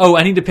dude. Oh,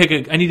 I need to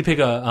pick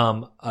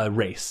a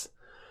race.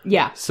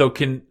 Yeah. So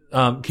can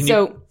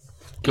you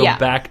go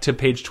back to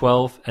page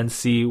 12 and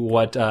see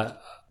what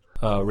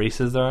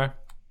races there are?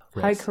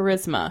 High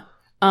charisma.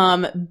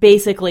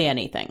 Basically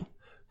anything.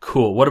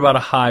 Cool. What about a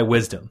high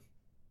wisdom?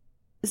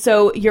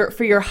 So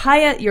your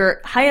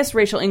highest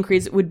racial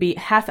increase would be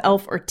half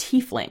elf or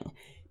tiefling.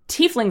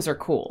 Tieflings are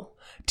cool.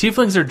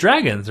 Tieflings are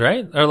dragons,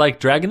 right? Or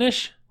like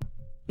dragonish?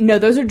 No,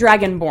 those are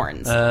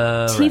dragonborns.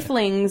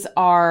 Tieflings right.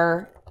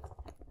 are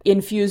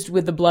infused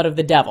with the blood of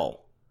the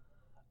devil.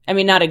 I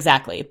mean, not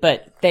exactly,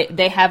 but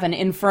they have an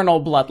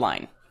infernal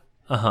bloodline.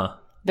 Uh-huh.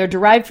 They're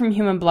derived from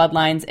human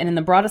bloodlines, and in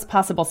the broadest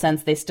possible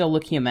sense, they still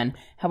look human.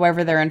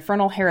 However, their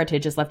infernal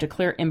heritage has left a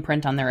clear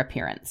imprint on their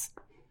appearance.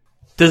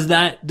 Does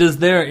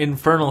their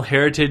infernal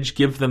heritage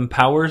give them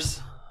powers?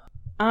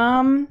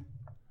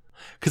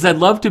 Because I'd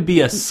love to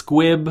be a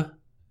squib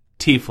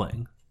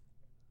tiefling.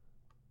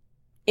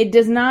 It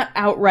does not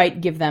outright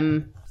give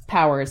them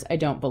powers, I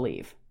don't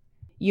believe.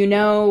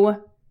 So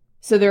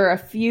there are a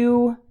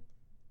few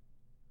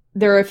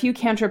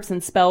cantrips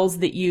and spells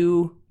that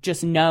you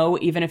just know,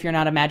 even if you're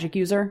not a magic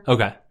user.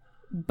 Okay.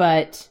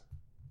 But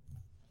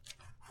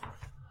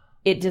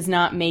it does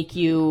not make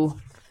you,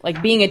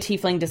 like, being a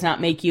tiefling does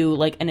not make you,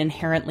 like, an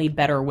inherently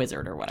better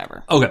wizard or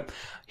whatever. Okay.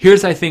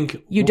 Here's, I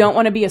think... You don't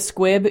want to be a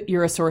squib,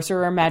 you're a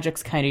sorcerer,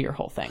 magic's kind of your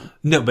whole thing.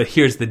 No, but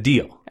here's the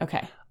deal.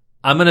 Okay.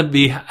 I'm going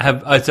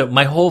to so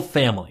my whole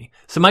family.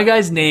 So my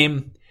guy's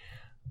name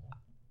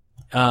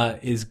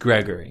is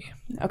Gregory.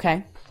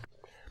 Okay.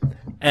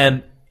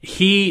 And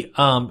he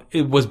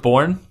was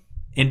born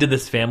into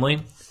this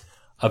family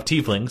of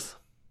tieflings.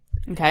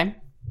 Okay.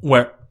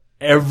 Where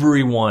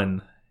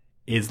everyone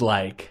is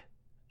like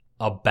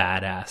a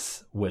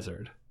badass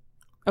wizard.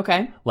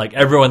 Okay. Like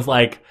everyone's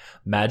like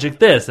magic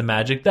this and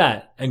magic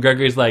that. And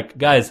Gregory's like,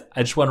 guys,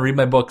 I just want to read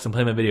my books and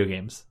play my video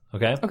games.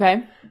 Okay?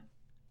 Okay.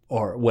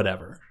 Or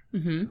whatever.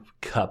 Mm-hmm.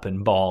 Cup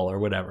and ball or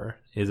whatever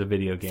is a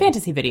video game.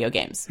 Fantasy video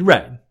games.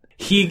 Right.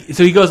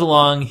 So he goes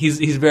along.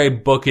 He's very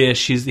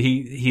bookish.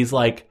 He's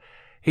like,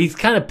 he's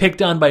kind of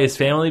picked on by his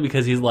family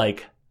because he's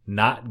like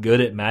not good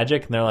at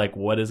magic. And they're like,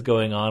 what is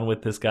going on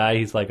with this guy?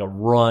 He's like a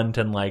runt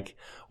and like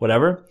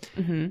whatever.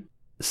 Mm-hmm.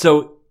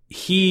 So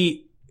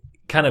he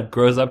kind of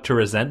grows up to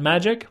resent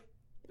magic.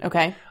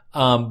 Okay.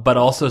 But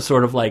also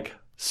sort of like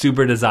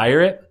super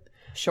desire it.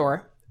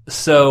 Sure.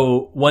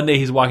 So one day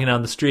he's walking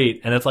down the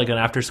street and it's like an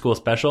after school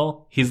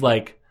special. He's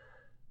like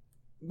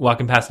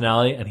walking past an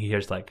alley and he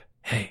hears like,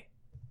 hey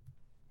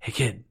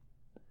kid.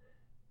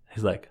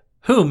 He's like,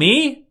 who,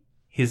 me?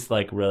 He's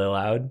like really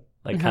loud,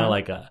 like kind of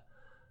like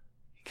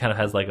he kind of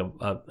has like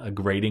a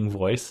grating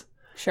voice.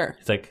 Sure.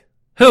 He's like,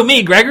 "Who,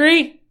 me,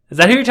 Gregory? Is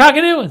that who you're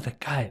talking to?" And it's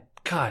like,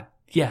 God,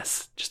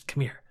 yes, just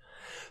come here.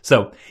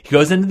 So he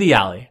goes into the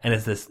alley, and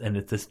it's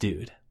this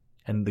dude,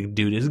 and the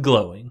dude is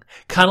glowing,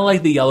 kind of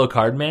like the yellow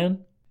card man.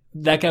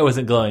 That guy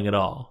wasn't glowing at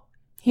all.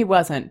 He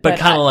wasn't, but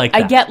kind of like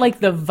I that. get like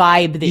the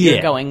vibe that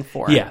you're going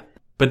for. Yeah,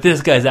 but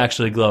this guy's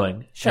actually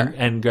glowing. Sure.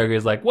 And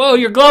Gregory's like, "Whoa,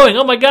 you're glowing!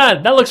 Oh my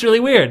god, that looks really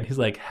weird." He's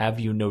like, "Have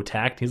you no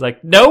tact?" He's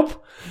like,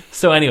 "Nope."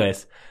 So,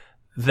 anyways,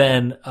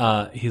 then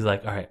he's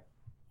like, "All right,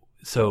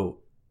 so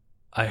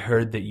I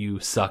heard that you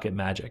suck at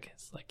magic."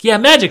 It's like, "Yeah,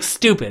 magic's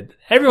stupid.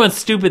 Everyone's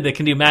stupid that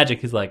can do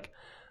magic." He's like,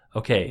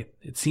 "Okay,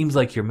 it seems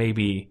like you're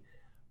maybe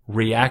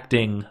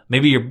reacting.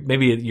 Maybe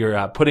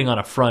you're putting on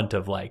a front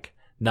of like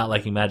not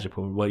liking magic,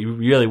 but what you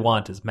really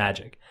want is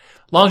magic."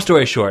 Long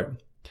story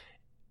short,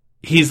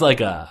 he's like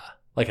a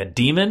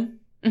demon,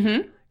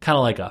 kind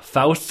of like a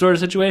Faust sort of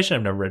situation.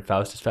 I've never read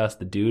Faust. Is Faust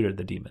the dude or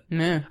the demon?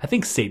 No. I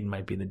think Satan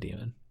might be the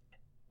demon.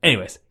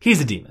 Anyways,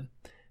 he's a demon.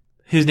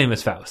 His name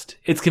is Faust.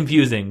 It's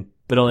confusing,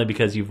 but only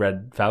because you've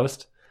read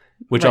Faust,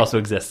 which also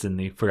exists in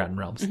the Forgotten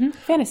Realms.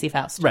 Fantasy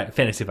Faust. Right,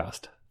 Fantasy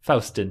Faust.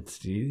 Faust and...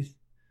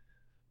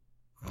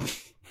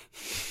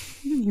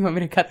 You want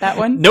me to cut that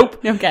one?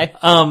 Nope. Okay.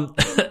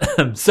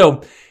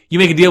 So you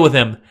make a deal with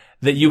him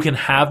that you can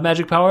have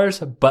magic powers,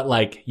 but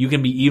like you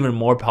can be even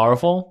more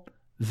powerful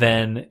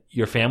than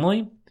your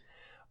family,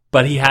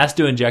 but he has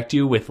to inject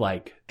you with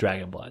like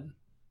dragon blood.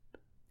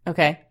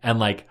 Okay. And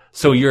like,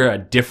 so you're a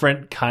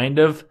different kind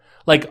of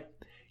like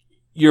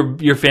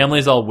your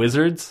family's all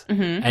wizards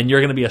and you're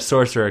going to be a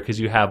sorcerer because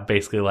you have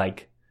basically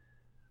like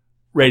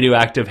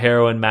radioactive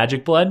heroin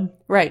magic blood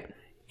Right.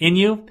 in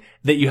you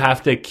that you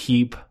have to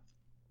keep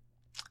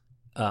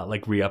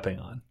like re-upping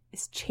on.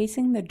 Is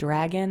Chasing the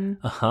Dragon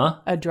Uh-huh.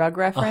 a drug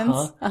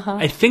reference?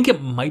 I think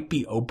it might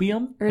be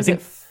opium. Or is I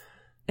think, it?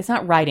 It's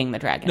not Riding the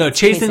Dragon. no, it's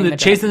chasing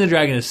the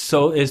dragon is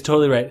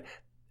totally right.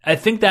 I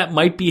think that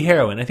might be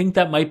heroin. I think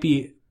that might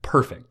be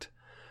perfect.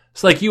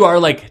 So like you are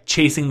like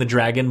chasing the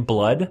dragon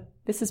blood.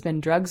 This has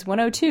been Drugs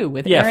 102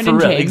 with Yeah, Aaron for and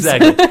real, James.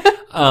 exactly.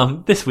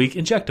 This week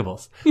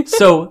injectables.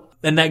 So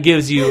and that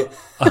gives you.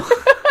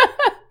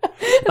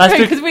 Last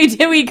week, Because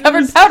we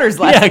covered powders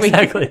last week.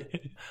 yeah,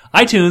 exactly.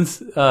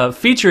 iTunes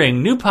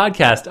featuring new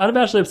podcast,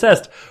 Unabashedly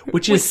Obsessed,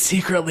 which is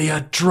secretly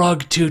a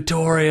drug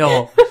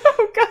tutorial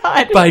Oh,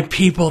 God. by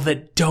people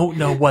that don't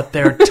know what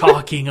they're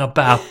talking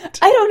about.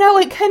 I don't know.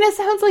 It kind of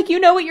sounds like you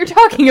know what you're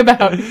talking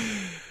about.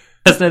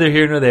 That's neither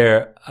here nor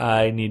there.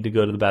 I need to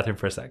go to the bathroom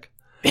for a sec.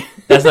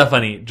 That's not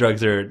funny.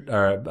 Drugs are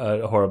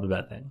a horrible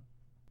bad thing.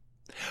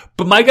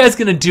 But my guy's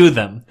going to do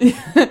them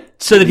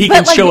so that he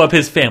can like, show up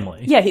his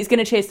family. Yeah, he's going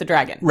to chase the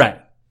dragon. Right.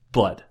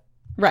 Blood.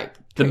 Right.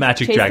 The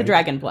magic chase dragon. the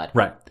dragon blood.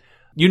 Right.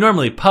 You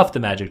normally puff the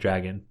magic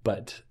dragon,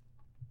 but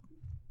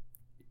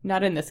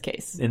Not in this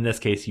case. in this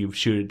case, you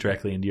shoot it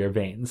directly into your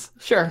veins.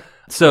 Sure.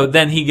 So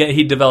then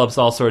he develops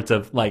all sorts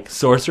of like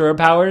sorcerer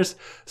powers.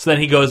 So then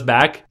he goes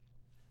back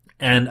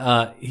and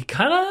he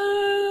kind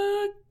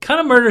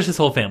of murders his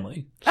whole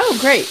family. Oh,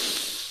 great.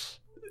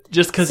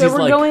 Just because So he's we're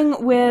like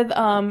going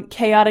with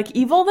chaotic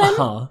evil then?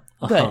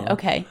 Good.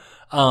 Okay.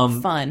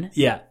 Um, Fun.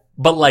 Yeah,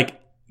 but like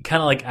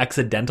kind of like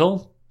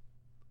accidental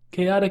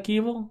chaotic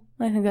evil.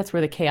 I think that's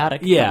where the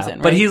chaotic Yeah, comes in,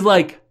 right? but he's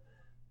like,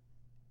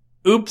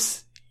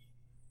 "Oops,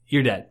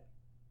 you're dead."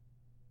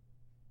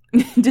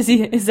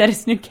 Is that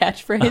his new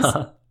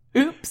catchphrase?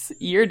 Oops,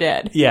 you're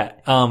dead. Yeah.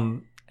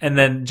 And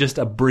then just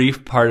a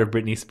brief part of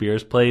Britney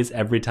Spears plays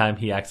every time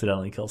he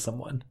accidentally kills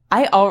someone.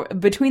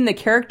 Between the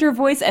character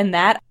voice and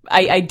that,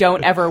 I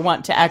don't ever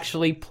want to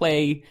actually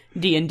play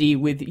D&D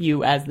with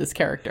you as this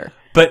character.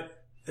 But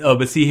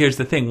see, here's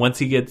the thing: once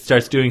he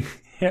starts doing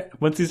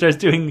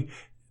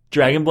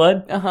Dragon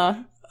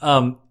Blood,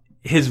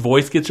 his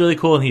voice gets really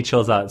cool and he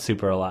chills out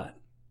super a lot.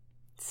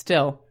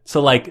 Still.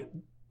 So like,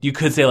 you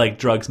could say like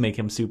drugs make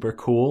him super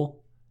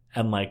cool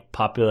and like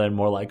popular and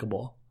more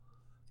likable.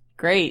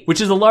 Great. Which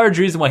is a large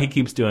reason why he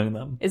keeps doing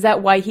them. Is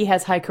that why he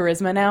has high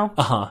charisma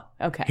now?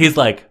 Okay. He's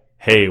like,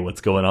 "Hey,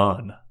 what's going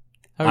on?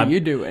 How you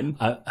doing?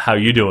 How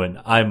you doing?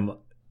 I'm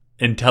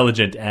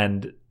intelligent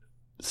and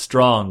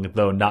strong,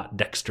 though not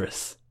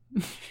dexterous."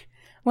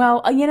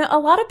 Well, a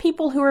lot of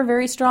people who are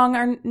very strong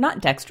are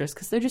not dexterous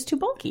because they're just too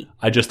bulky.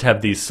 "I just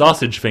have these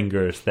sausage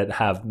fingers that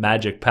have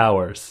magic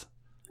powers."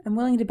 I'm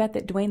willing to bet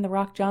that Dwayne "The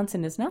Rock"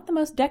 Johnson is not the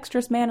most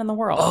dexterous man in the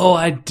world. Oh,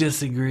 I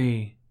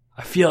disagree.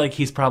 I feel like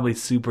he's probably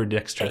super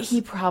dexterous.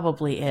 He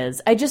probably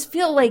is. I just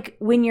feel like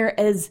when you're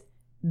as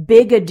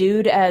big a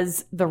dude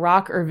as The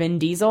Rock or Vin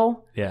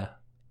Diesel, Yeah.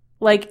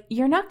 like,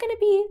 you're not going to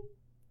be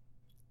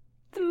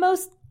the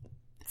most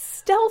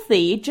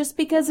stealthy just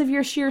because of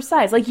your sheer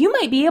size. Like, you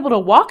might be able to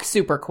walk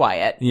super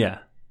quiet, Yeah.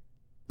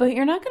 but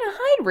you're not going to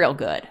hide real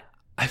good.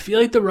 I feel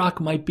like The Rock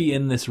might be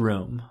in this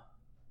room.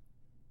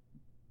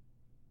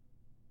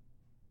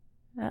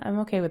 I'm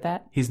okay with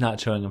that. He's not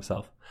showing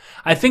himself.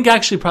 I think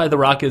actually probably The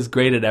Rock is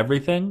great at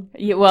everything.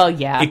 Well,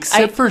 yeah.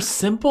 Except for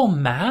simple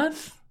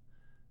math?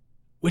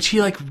 which he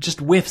like just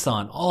whiffs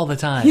on all the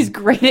time. He's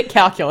great at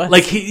calculus.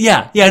 like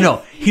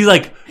no. He's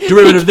like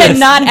derivative this.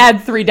 Cannot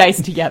add 3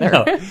 dice together.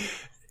 No.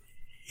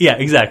 Yeah,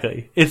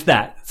 exactly. It's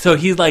that. So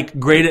he's like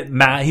great at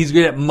math. He's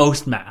great at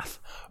most math,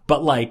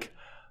 but like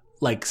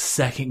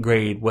second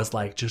grade was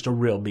like just a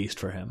real beast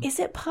for him. Is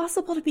it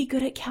possible to be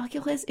good at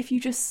calculus if you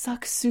just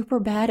suck super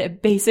bad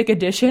at basic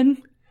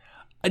addition?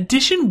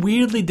 Addition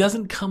weirdly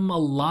doesn't come a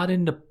lot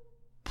into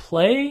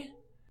play.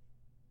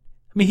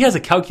 I mean, he has a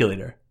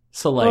calculator,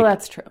 so like. Well,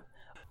 that's true.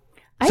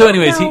 So,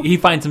 anyways, he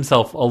finds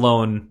himself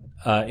alone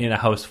in a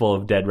house full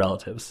of dead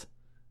relatives.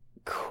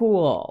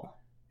 Cool.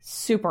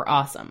 Super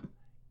awesome.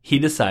 He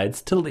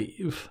decides to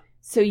leave.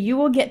 So you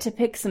will get to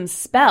pick some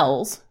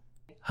spells.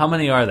 How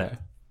many are there?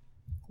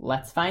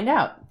 Let's find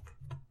out.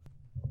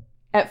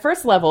 At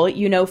first level,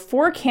 you know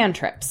 4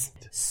 cantrips.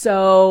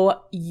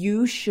 So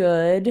you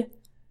should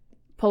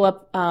pull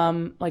up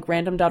like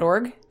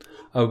random.org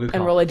Oh, good call.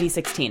 and roll a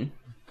d16.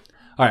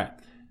 All right.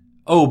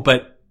 Oh,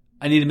 but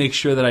I need to make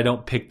sure that I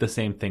don't pick the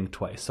same thing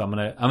twice. So I'm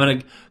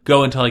gonna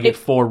go until I get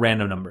 4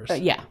 random numbers.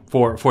 Yeah.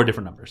 Four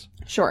different numbers.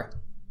 Sure.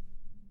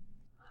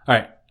 All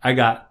right. I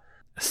got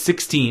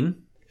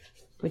 16.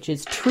 Which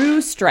is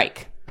true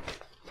strike.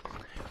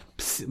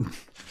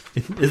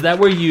 Is that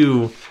where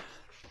you?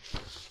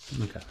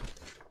 Okay.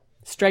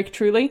 Strike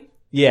truly?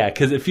 Yeah,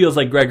 because it feels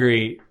like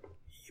Gregory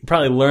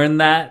probably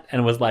learned that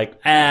and was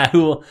like,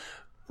 who will...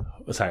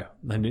 Sorry,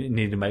 I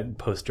needed my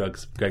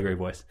post-drugs Gregory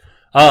voice.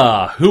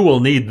 Who will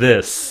need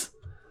this?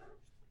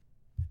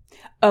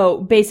 Oh,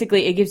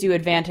 basically it gives you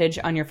advantage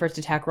on your first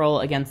attack roll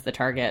against the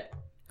target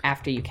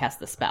after you cast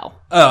the spell.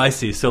 Oh, I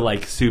see. So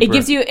like super... It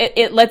gives you...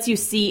 It lets you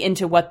see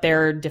into what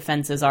their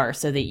defenses are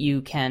so that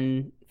you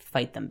can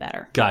fight them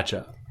better.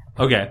 Gotcha.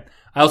 Okay.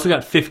 I also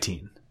got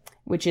 15.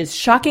 Which is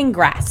Shocking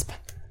Grasp.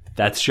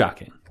 That's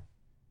shocking.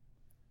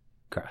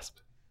 Grasp.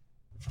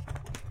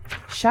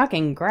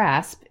 Shocking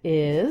Grasp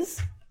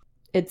is...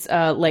 It's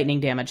a lightning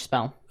damage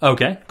spell,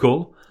 Okay,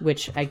 cool.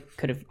 which I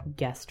could have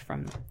guessed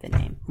from the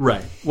name.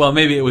 Right. Well,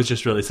 maybe it was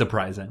just really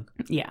surprising.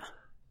 Yeah.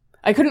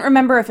 I couldn't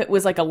remember if it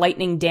was like a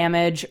lightning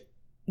damage,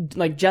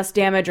 like just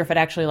damage, or if it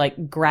actually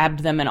like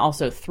grabbed them and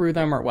also threw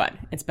them or what.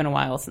 It's been a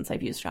while since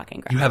I've used Shocking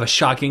Grasp. You have a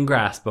shocking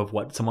grasp of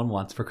what someone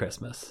wants for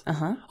Christmas.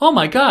 Uh-huh. Oh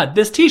my god,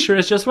 this t-shirt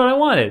is just what I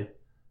wanted.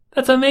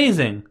 That's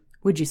amazing.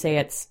 Would you say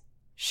it's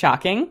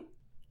shocking?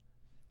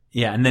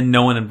 Yeah, and then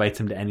no one invites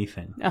him to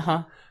anything.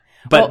 Uh-huh.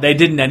 But Well, they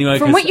didn't anyway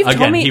from what because, you've told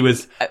again, me- he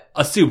was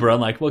a super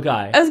unlikable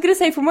guy. I was going to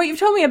say, from what you've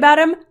told me about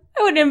him,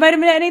 I wouldn't invite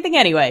him to anything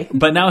anyway.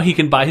 But now he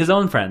can buy his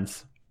own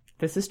friends.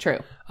 This is true.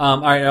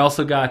 All right, I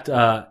also got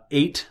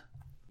 8.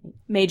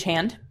 Mage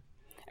Hand.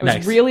 I was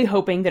Nice. really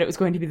hoping that it was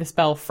going to be the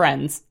spell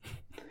Friends.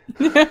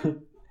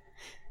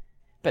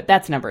 But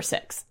that's number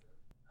 6.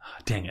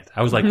 Dang it.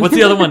 I was like, what's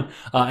the other one?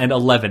 And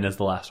 11 is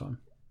the last one.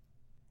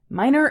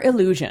 Minor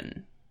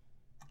Illusion.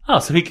 Oh,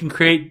 so he can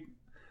create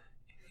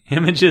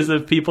images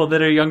of people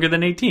that are younger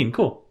than 18.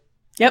 Cool.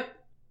 Yep.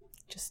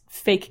 Just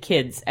fake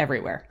kids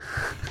everywhere.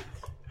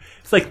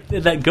 It's like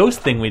that ghost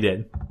thing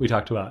we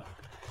talked about.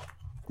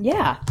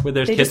 Yeah. Where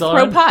there's They kids just all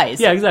throw around. pies.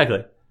 Yeah,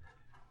 exactly.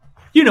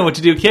 You know what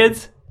to do,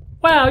 kids.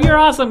 Wow, you're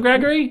awesome,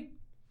 Gregory.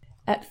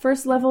 At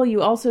first level,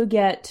 you also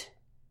get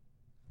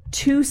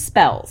 2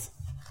 spells.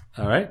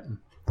 All right.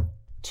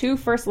 2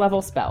 first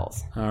level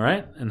spells. All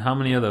right. And how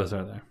many of those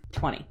are there?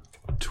 20.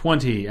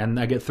 20. And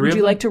I get 3 Would of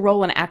you them? like to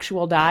roll an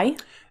actual die?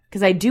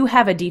 Because I do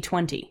have a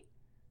d20.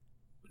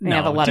 I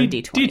have a lot of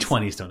d20s.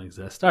 D20s don't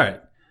exist. All right.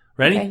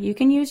 Ready? Okay, you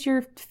can use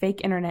your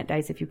fake internet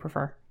dice if you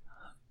prefer.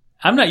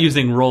 I'm not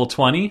using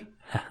Roll20.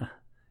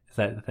 Is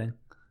that the thing?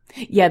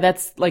 Yeah,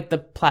 that's like the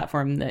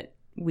platform that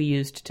we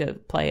used to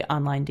play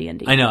online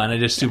D&D. I know, and I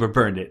just super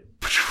burned it.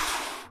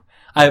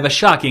 I have a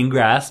shocking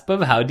grasp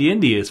of how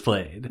D&D is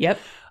played. Yep.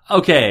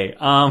 Okay.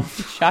 All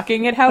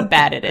Shocking at how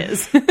bad it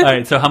is.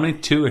 right. So how many?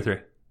 2 or 3?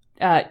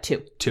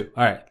 2. 2.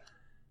 All right.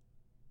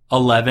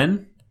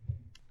 11.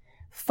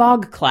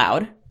 Fog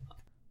Cloud.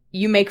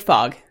 You make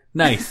fog.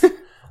 Nice.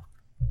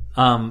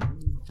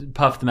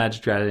 Puff the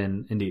Magic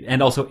Dragon, indeed.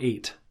 And also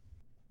 8.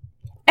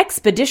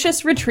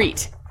 Expeditious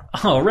Retreat.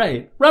 All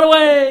right. Run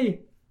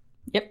away!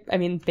 Yep, I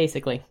mean,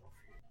 basically.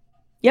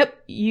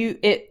 Yep,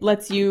 it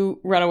lets you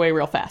run away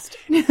real fast.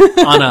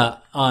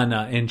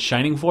 In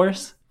Shining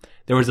Force,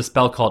 there was a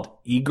spell called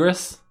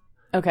Egress.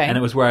 Okay. And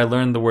it was where I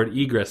learned the word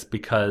egress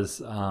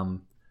because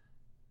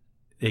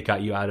it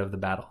got you out of the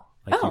battle.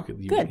 Like Oh, good.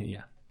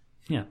 Yeah.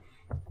 Yeah.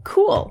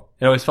 Cool.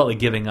 It always felt like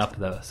giving up,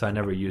 though, so I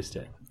never used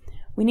it.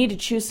 We need to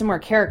choose some more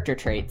character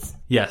traits.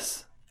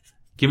 Yes.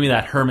 Give me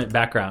that hermit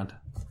background.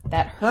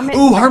 That hermit.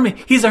 Ooh, hermit!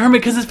 He's a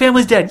hermit because his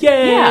family's dead.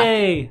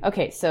 Yay! Yeah.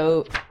 Okay,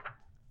 so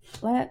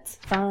let's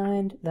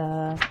find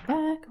the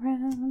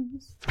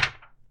backgrounds.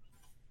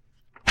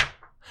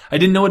 I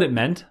didn't know what it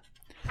meant.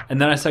 And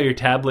then I saw your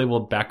tab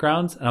labeled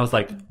backgrounds, and I was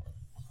like,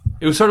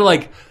 it was sort of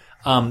like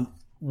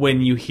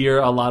when you hear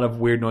a lot of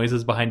weird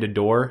noises behind a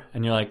door,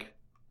 and you're like,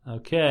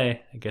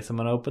 okay, I guess I'm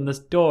going to open this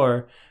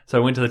door. So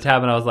I went to the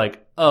tab, and I was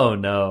like, oh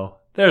no,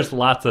 there's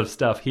lots of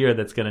stuff here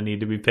that's going to need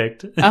to be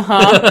picked.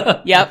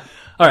 Uh-huh. Yep.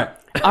 All right.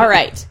 All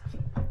right.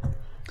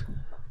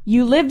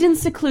 You lived in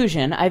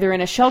seclusion, either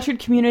in a sheltered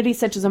community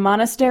such as a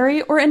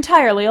monastery or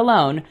entirely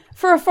alone,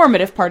 for a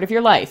formative part of your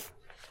life.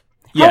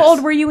 Yes. How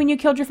old were you when you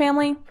killed your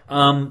family?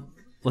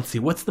 Let's see.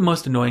 What's the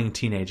most annoying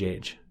teenage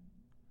age?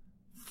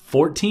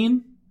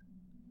 14?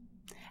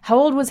 How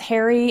old was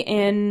Harry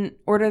in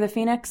Order of the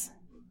Phoenix?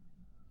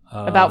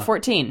 About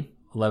 14.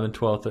 11,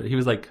 12, 13. He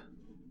was like,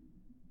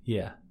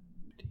 yeah.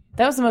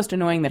 That was the most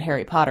annoying that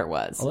Harry Potter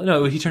was. Oh,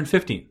 no, he turned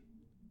 15.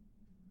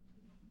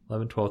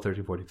 11, 12,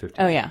 13, 14,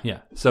 15. Oh, yeah. Yeah.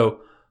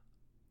 So,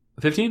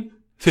 15?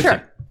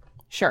 15.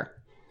 Sure.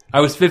 I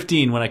was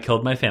 15 when I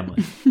killed my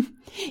family.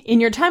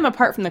 In your time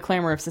apart from the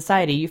clamor of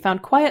society, you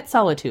found quiet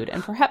solitude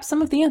and perhaps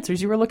some of the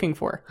answers you were looking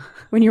for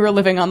when you were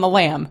living on the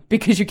lam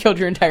because you killed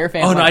your entire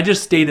family. Oh, no, I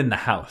just stayed in the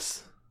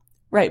house.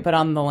 Right, but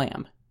on the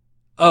lamb.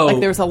 Oh. Like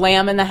there was a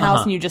lamb in the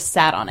house and you just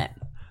sat on it.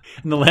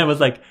 And the lamb was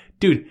like,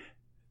 dude,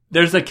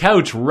 there's a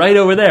couch right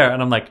over there.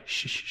 And I'm like,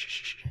 shh, shh,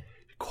 shh, shh.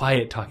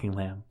 Quiet talking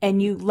lamb.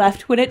 And you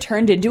left when it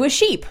turned into a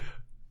sheep.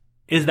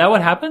 Is that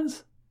what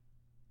happens?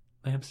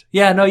 Lambs?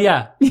 Yeah, no,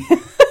 yeah.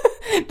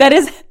 That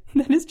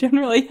is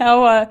generally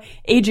how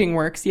aging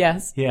works,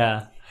 yes.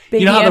 Yeah.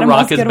 Baby you know how The animals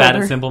Rock is get bad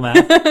older. at simple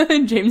math?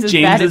 James is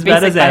James bad is at bad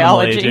basic as animal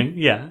biology. aging.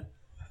 Yeah.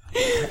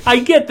 I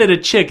get that a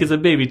chick is a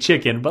baby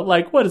chicken, but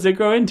like, what does it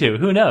grow into?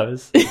 Who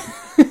knows?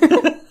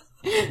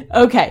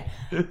 Okay.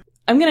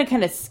 I'm going to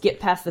kind of skip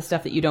past the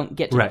stuff that you don't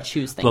get to Right.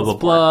 choose things Blah, blah, for.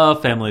 blah.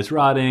 Family's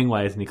rotting.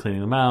 Why isn't he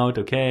cleaning them out?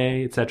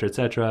 Okay. Et cetera, et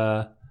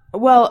cetera.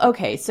 Well,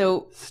 okay,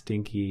 so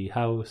Stinky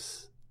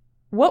house.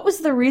 what was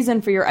the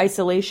reason for your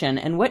isolation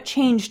and what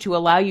changed to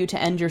allow you to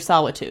end your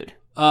solitude?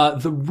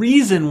 The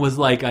reason was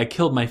like I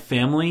killed my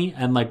family,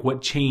 and like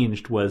what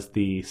changed was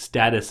the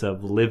status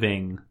of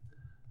living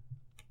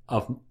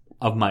of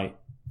my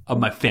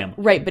family.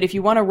 Right, but if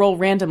you want to roll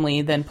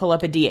randomly, then pull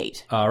up a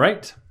d8. All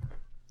right.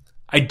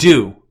 I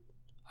do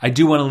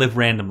want to live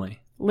randomly.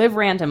 Live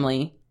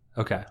randomly.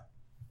 Okay.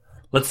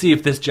 Let's see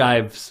if this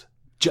jives.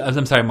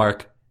 I'm sorry,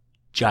 Mark.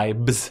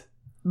 Jibes.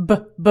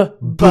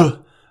 B-b-b.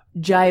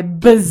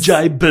 Jibes.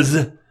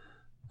 Jibes.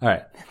 All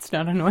right. It's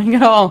not annoying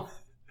at all.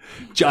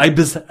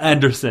 Jibes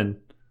Anderson.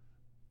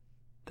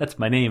 That's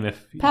my name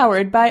if...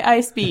 Powered by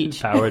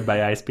iSpeech. Powered by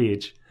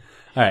iSpeech.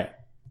 All right.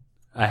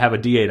 I have a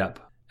D8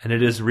 up. And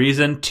it is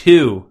reason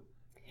 2.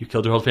 You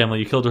killed her whole family.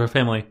 You killed her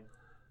family.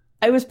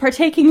 I was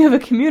partaking of a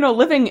communal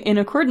living in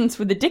accordance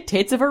with the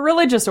dictates of a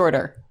religious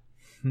order.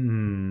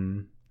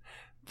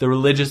 The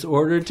religious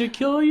order to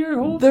kill your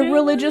whole The family?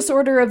 religious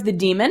order of the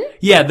demon?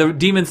 Yeah, the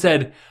demon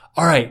said,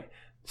 all right,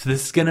 so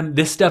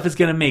this stuff is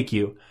gonna make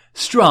you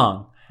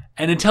strong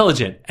and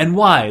intelligent and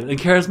wise and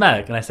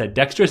charismatic. And I said,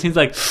 dexterous? And he's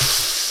like,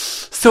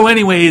 so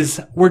anyways,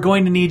 we're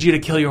going to need you to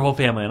kill your whole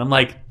family. And I'm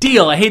like,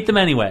 deal, I hate them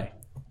anyway.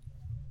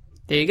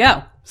 There you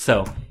go.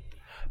 So,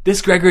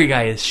 this Gregory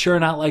guy is sure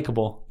not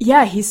likable.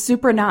 Yeah, he's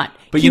super not.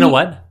 But you know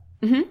what?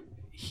 Mm-hmm.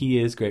 He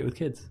is great with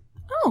kids.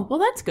 Oh, well,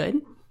 that's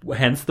good.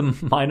 Hence the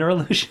minor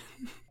illusion.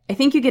 I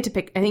think you get to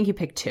pick. I think you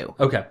pick 2.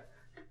 Okay.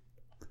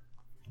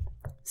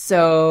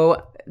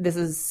 So this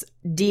is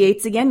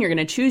D8s again. You're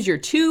going to choose your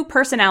 2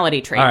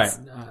 personality traits.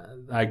 All right.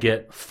 I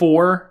get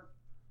 4.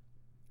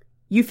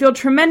 You feel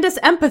tremendous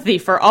empathy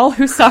for all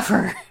who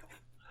suffer.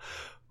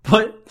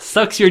 But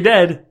sucks you're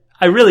dead.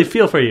 I really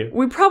feel for you.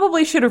 We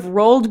probably should have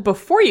rolled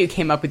before you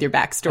came up with your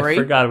backstory. I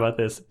forgot about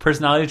this.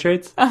 Personality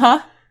traits? Uh-huh.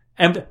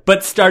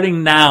 But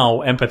starting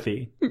now,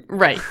 empathy.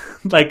 Right.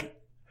 Like,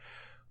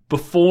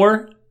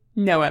 before,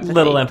 No empathy.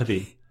 little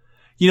empathy.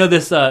 You know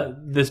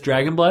this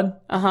dragon blood?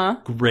 Uh-huh.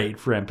 Great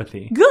for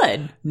empathy.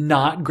 Good.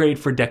 Not great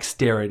for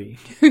dexterity.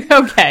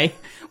 Okay.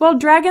 Well,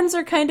 dragons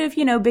are kind of,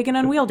 big and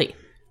unwieldy.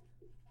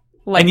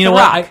 Like And you know The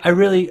what? Rock. I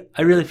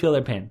really feel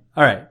their pain.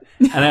 All right.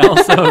 And I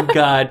also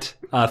got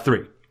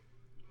 3.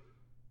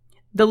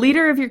 The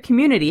leader of your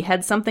community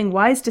had something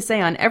wise to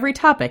say on every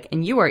topic,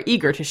 and you are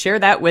eager to share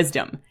that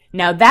wisdom.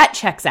 Now that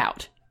checks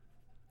out.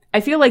 I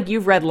feel like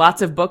you've read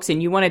lots of books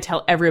and you want to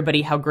tell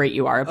everybody how great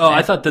you are. Oh,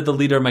 I thought that the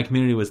leader of my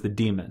community was the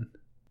demon,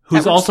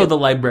 who's That works also too. the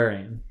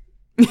librarian.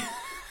 I'm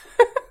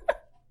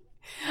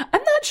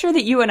not sure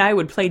that you and I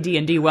would play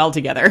D&D well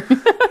together.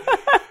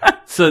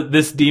 So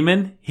this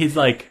demon, he's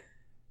like,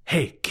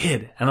 hey,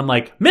 kid. And I'm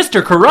like,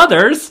 Mr.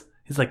 Carruthers.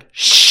 He's like,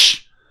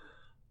 shh.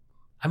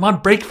 I'm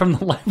on break from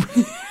the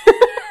library.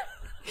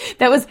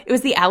 It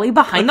was the alley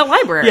behind the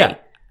library. Yeah.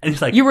 And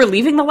he's like, You were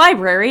leaving the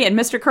library and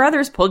Mr.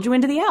 Carruthers pulled you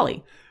into the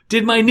alley.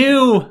 did my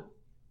new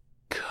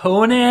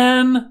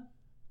Conan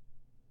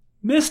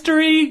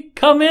mystery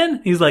come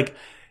in? He's like,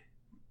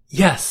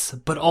 yes,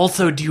 but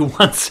also do you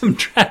want some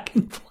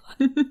dragon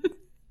blood?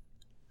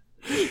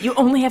 You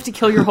only have to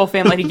kill your whole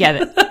family to get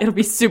it. It'll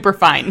be super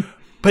fine.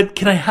 But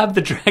can I have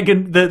the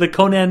dragon, the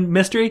Conan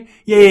mystery?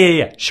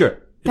 Yeah. Sure.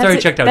 It's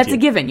already checked out That's to you.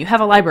 a given. You have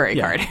a library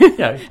Yeah. card.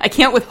 Yeah. I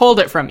can't withhold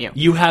it from you.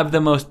 You have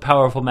the most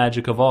powerful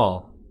magic of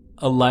all.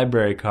 A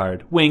library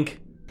card. Wink.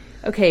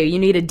 Okay, you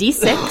need a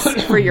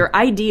D6 for your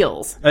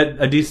ideals.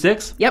 A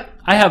D6? Yep,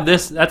 I have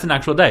this. That's an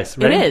actual dice,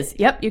 right? it is.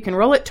 Yep, you can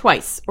roll it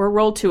twice or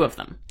roll 2 of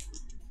them.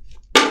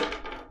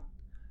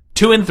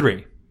 2 and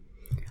 3.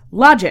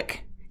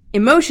 Logic.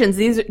 Emotions,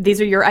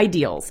 these are your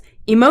ideals.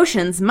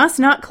 Emotions must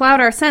not cloud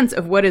our sense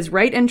of what is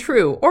right and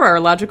true or our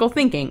logical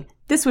thinking.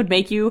 This would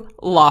make you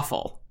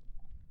lawful.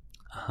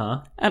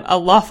 Uh-huh. A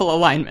lawful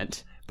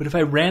alignment. But if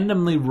I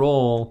randomly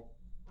roll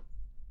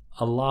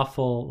a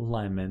lawful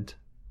alignment...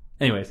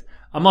 Anyways,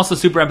 I'm also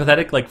super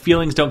empathetic. Like,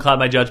 feelings don't cloud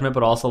my judgment,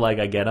 but also, like,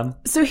 I get them.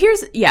 So here's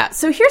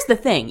the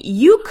thing.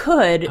 You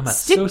could I'm a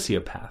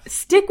sociopath.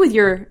 stick with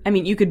your,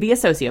 you could be a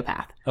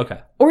sociopath. Okay.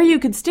 Or you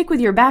could stick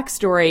with your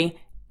backstory,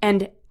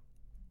 and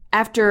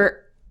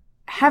after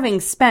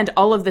having spent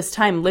all of this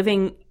time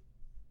living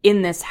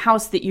in this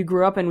house that you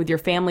grew up in with your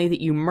family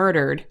that you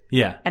murdered,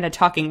 Yeah. and a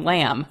talking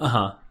lamb.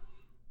 Uh-huh.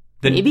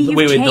 Maybe you've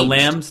Wait, the changed.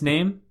 lamb's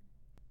name?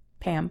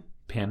 Pam.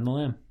 Pam the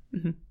lamb.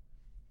 Mm-hmm.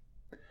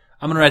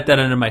 I'm going to write that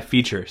under my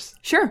features.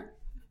 Sure.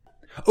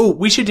 Oh,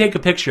 we should take a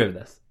picture of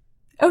this.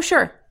 Oh,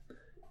 sure.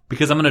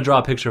 Because I'm going to draw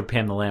a picture of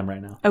Pam the lamb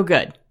right now. Oh,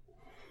 good.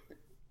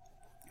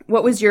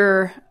 What was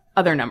your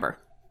other number?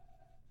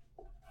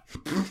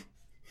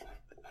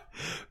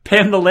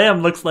 Pam the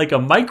lamb looks like a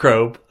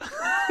microbe.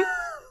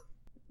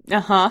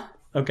 Uh-huh.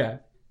 Okay.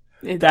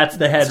 That's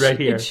the head right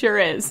here. It sure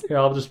is. Here,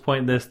 I'll just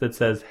point this that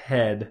says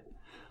head.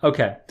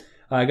 Okay.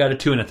 I got a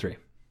 2 and a 3.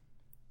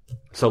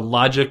 So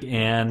logic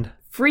and...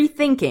 Free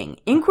thinking,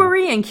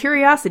 inquiry, and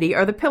curiosity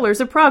are the pillars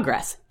of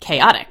progress.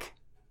 Chaotic.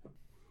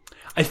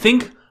 I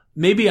think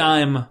maybe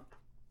I'm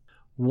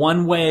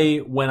one way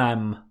when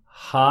I'm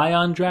high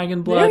on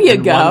dragon blood. There you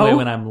and go. One way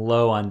when I'm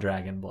low on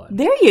dragon blood.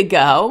 There you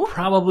go.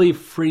 Probably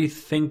free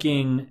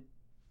thinking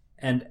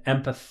and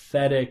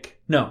empathetic.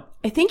 No.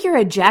 I think you're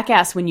a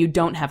jackass when you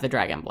don't have the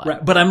dragon blood.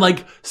 Right, but I'm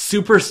like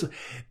super...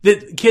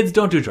 The kids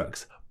don't do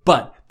drugs.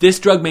 But this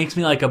drug makes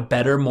me like a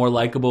better, more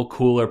likable,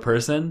 cooler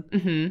person.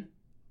 Mm-hmm.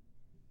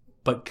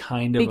 But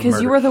kind of Because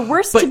you were the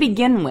worst to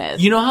begin with.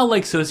 You know how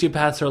like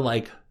sociopaths are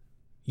like,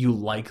 you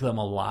like them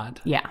a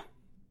lot? Yeah.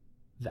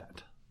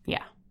 That.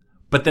 Yeah.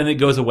 But then it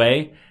goes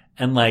away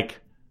and like,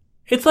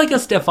 it's like a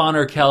Stefan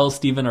Urkel,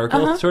 Stephen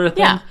Urkel sort of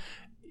thing. Yeah.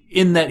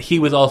 In that he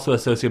was also a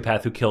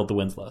sociopath who killed the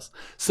Winslows.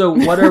 So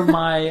what are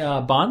my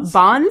bonds?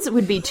 Bonds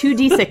would be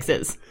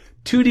 2d6s.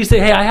 2d6.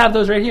 Hey, I have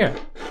those right here.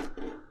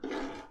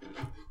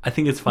 I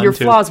think it's fun Your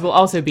too. flaws will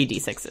also be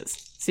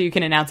d6s. So you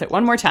can announce it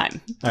one more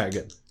time. All right,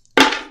 good.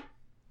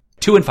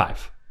 2 and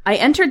 5. I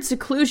entered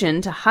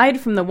seclusion to hide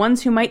from the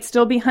ones who might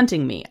still be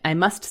hunting me. I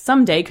must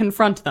someday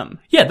confront them.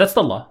 Yeah, that's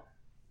the law.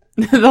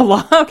 The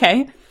law,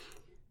 okay.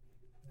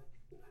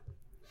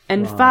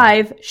 And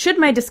 5, should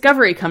my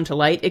discovery come to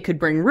light, it could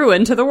bring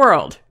ruin to the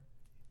world.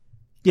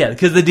 Yeah,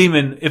 because the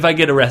demon, if I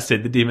get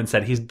arrested, the demon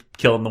said he's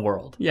killing the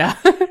world. Yeah.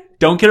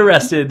 Don't get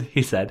arrested,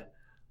 he said.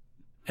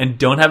 And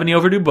don't have any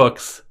overdue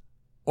books,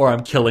 or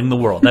I'm killing the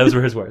world. Those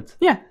were his words.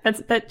 Yeah,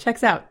 that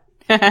checks out.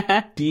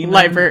 Demon.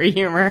 Library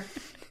humor.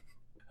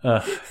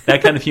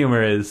 That kind of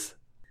humor is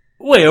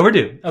way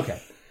overdue.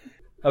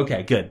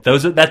 Okay, good.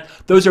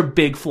 Those are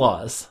big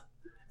flaws.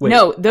 Wait.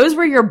 No, those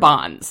were your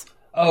bonds.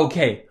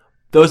 Okay,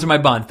 those are my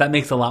bonds. That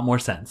makes a lot more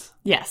sense.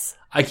 Yes.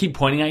 I keep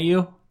pointing at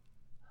you.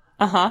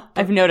 Uh-huh.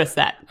 I've noticed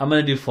that. I'm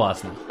gonna do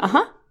flaws now.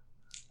 Uh-huh.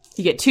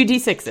 You get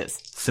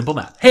 2d6s. Simple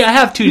math. Hey, I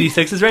have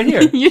 2d6s right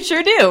here. You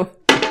sure do.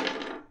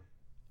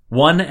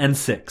 1 and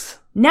 6.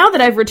 Now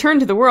that I've returned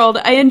to the world,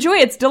 I enjoy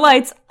its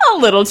delights a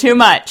little too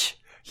much.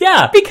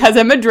 Yeah. Because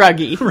I'm a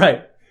druggie.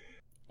 Right.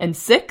 And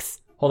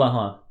 6? Hold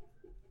on.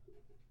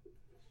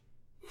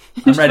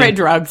 Try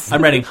drugs.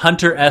 I'm writing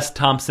Hunter S.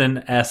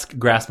 Thompson-esque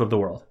Grasp of the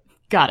World.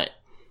 Got it.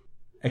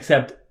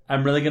 Except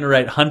I'm really going to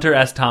write Hunter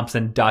S.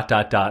 Thompson ...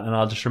 and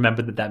I'll just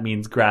remember that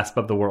means Grasp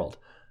of the World.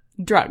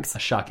 Drugs. A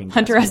shocking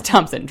Hunter S.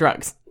 Thompson,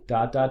 drugs. ...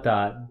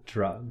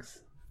 drugs.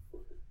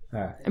 All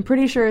right. I'm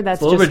pretty sure that's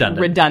It's a little just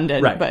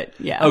redundant, right. but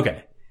yeah.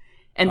 Okay.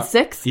 And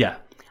 6? Yeah.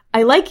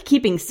 I like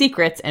keeping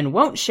secrets and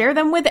won't share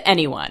them with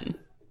anyone.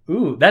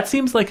 Ooh, that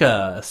seems like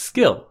a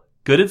skill.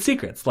 Good at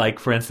secrets. Like,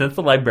 for instance,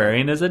 the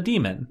librarian is a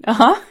demon.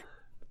 Uh-huh.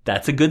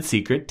 That's a good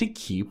secret to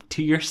keep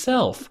to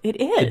yourself. It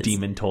is. The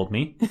demon told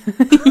me.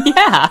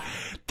 Yeah.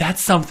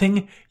 That's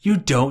something you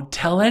don't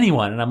tell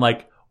anyone. And I'm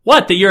like,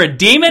 what? That you're a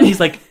demon? He's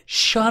like,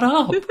 shut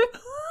up.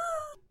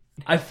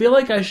 I feel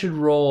like I should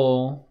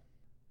roll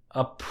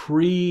a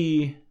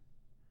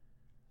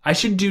I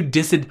should do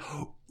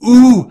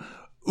Ooh.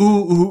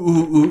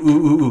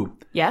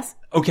 Yes?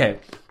 Okay.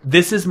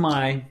 This is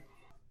my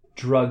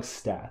drug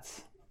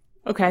stats.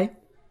 Okay.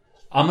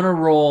 I'm going to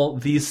roll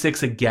these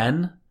 6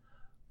 again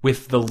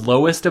with the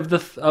lowest of the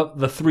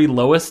 3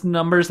 lowest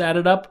numbers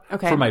added up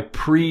for my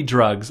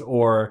pre-drugs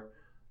or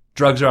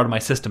drugs are out of my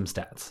system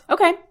stats.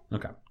 Okay.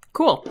 Okay.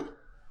 Cool.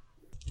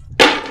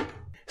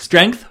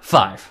 Strength,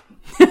 5.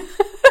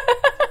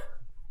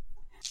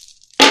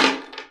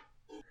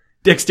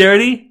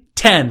 Dexterity,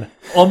 10.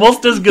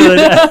 Almost as good.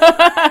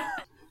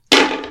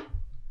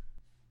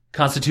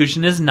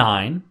 Constitution is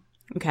 9.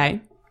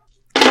 Okay.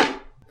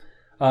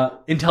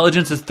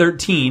 Intelligence is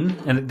 13,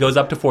 and it goes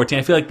up to 14.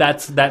 I feel like that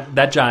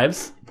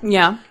jives.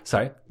 Yeah.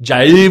 Sorry.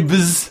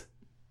 Jives.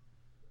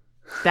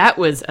 That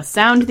was a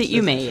sound that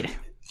you made.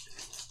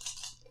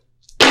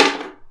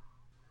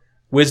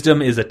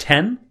 Wisdom is a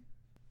 10.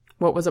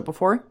 What was it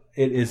before?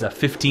 It is a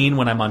 15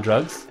 when I'm on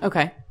drugs.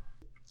 Okay.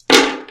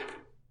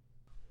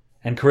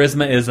 And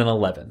charisma is an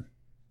 11.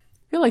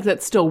 I feel like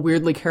that's still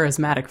weirdly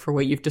charismatic for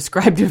what you've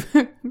described of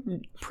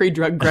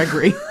pre-drug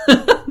Gregory.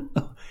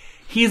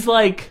 He's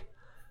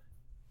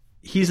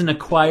an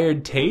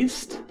acquired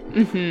taste.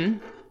 Mm-hmm.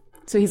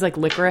 So he's like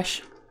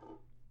licorice.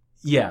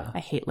 Yeah. I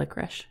hate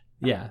licorice.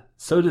 Yeah.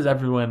 So does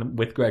everyone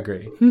with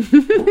Gregory.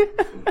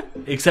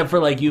 Except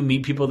for you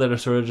meet people that are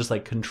sort of just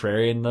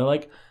contrarian. And they're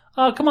like,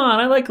 oh, come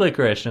on, I like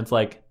licorice. And it's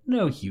like,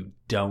 no, you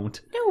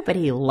don't.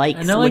 Nobody likes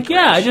And they're licorice.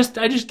 like,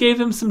 yeah, I just gave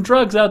him some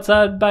drugs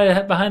outside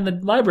behind the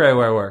library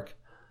where I work.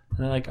 And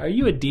they're like, are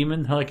you a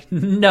demon? They're like,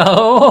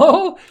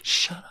 no,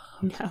 shut up.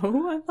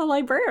 No, I'm a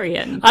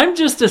librarian. I'm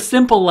just a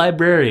simple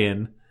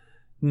librarian,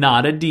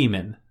 not a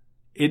demon.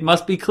 It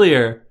must be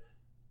clear,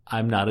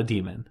 I'm not a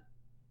demon.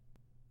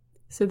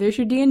 So there's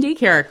your D&D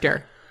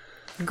character.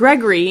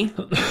 Gregory,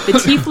 the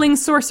tiefling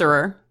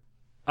sorcerer.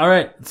 All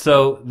right,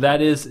 so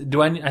that is...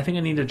 I think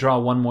I need to draw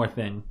one more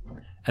thing,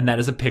 and that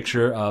is a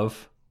picture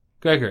of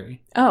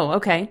Gregory. Oh,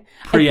 okay.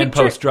 Pre- and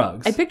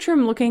post-drugs. I picture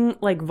him looking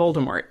like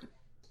Voldemort.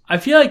 I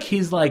feel like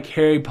he's like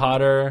Harry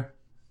Potter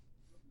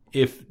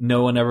if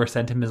no one ever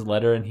sent him his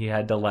letter and he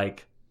had to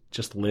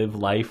just live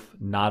life,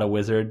 not a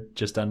wizard,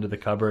 just under the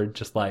cupboard,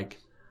 just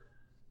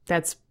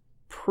That's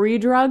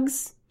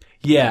pre-drugs?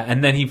 Yeah,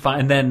 and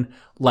then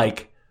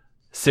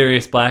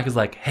Sirius Black is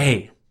like,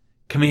 hey,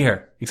 come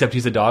here. Except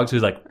he's a dog, so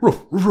he's like, roof,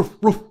 roof,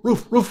 roof,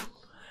 roof, roof.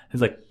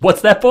 He's like,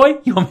 what's that, boy?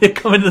 You want me to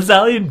come into this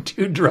alley and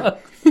do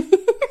drugs?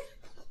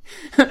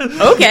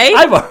 Okay.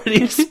 I've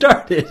already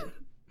started.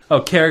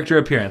 Oh, character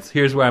appearance.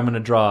 Here's where I'm going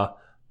to draw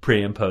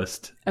pre and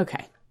post.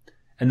 Okay.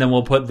 And then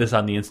we'll put this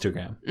on the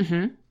Instagram.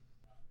 Mm-hmm.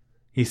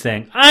 He's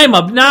saying, I'm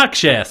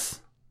obnoxious.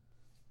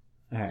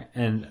 All right.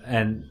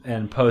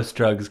 And post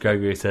drugs,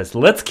 Gregory says,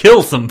 let's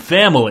kill some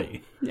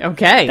family.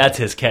 Okay. That's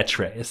his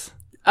catchphrase.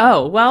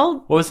 Oh,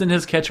 well. Wasn't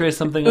his catchphrase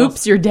something else?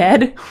 Oops, you're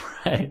dead.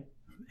 Right.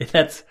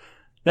 That's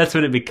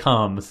what it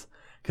becomes.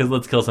 Because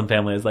let's kill some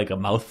family is like a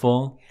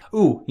mouthful.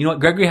 Ooh, you know what?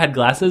 Gregory had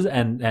glasses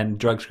and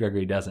drugs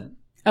Gregory doesn't.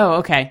 Oh,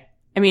 okay.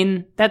 I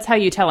mean, that's how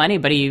you tell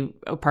anybody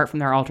apart from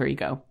their alter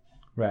ego.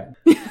 Right.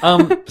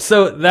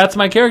 So that's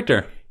my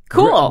character.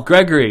 Cool.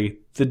 Gregory,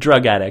 the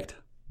drug addict.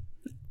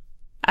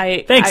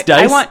 Thanks,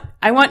 Dice. Dice.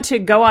 I want to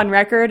go on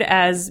record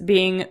as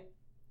being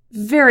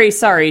very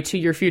sorry to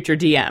your future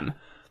DM.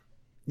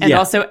 And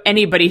also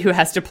anybody who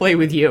has to play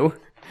with you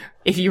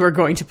if you were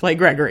going to play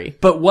Gregory.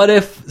 But what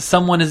if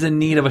someone is in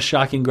need of a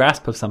shocking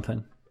grasp of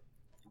something?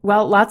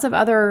 Well, lots of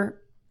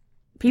other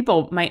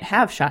people might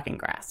have shocking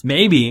grasp.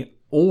 Maybe.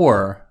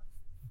 Or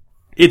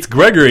it's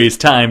Gregory's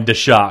time to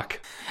shock.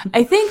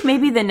 I think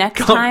maybe the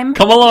next time...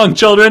 Come along,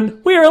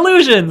 children. We are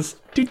illusions.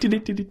 I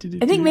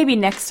think maybe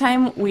next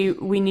time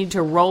we need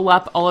to roll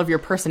up all of your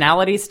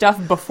personality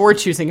stuff before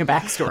choosing a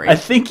backstory. I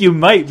think you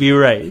might be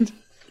right.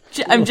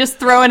 I'm just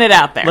throwing it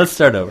out there. Let's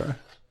start over.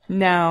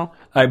 No.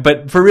 All right,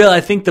 but for real, I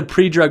think the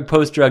pre-drug,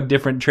 post-drug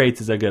different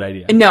traits is a good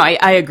idea. No,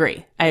 I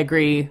agree. I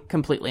agree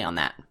completely on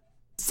that.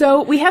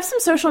 So we have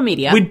some social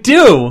media. We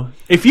do.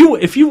 If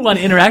you want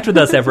to interact with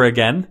us ever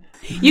again...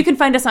 You can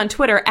find us on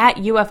Twitter at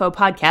UFO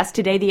Podcast.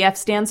 Today the F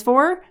stands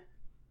for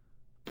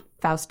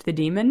Faust the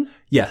Demon.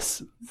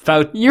 Yes.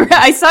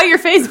 I saw your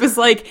face was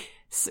like,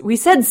 we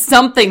said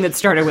something that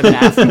started with an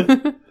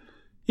F.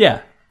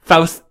 Yeah.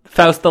 Faust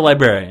the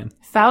Librarian.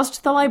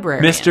 Faust the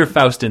Librarian. Mr.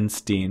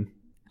 Faustenstein.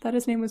 I thought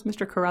his name was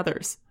Mr.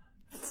 Carruthers.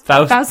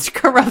 Faust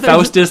Carruthers.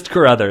 Faustist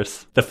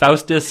Carruthers. The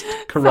Faustist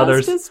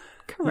Carruthers. Faustus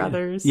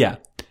Carruthers. Yeah.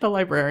 The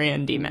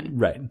Librarian Demon.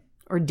 Right.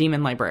 Or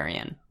Demon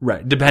Librarian.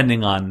 Right.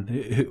 Depending on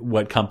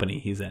what company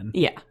he's in.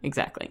 Yeah,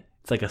 exactly.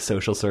 It's like a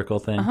social circle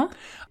thing. Uh-huh.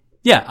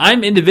 Yeah,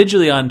 I'm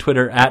individually on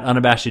Twitter at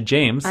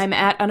unabashedjames. I'm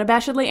at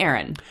unabashedly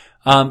Aaron.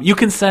 You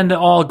can send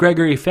all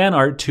Gregory fan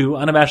art to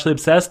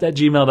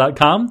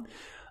unabashedlyobsessed@gmail.com.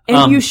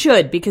 And you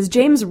should, because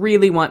James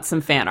really wants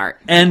some fan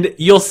art. And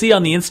you'll see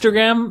on the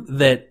Instagram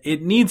that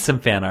it needs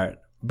some fan art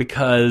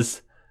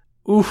because,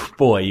 oof,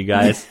 boy, you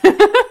guys.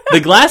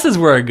 The glasses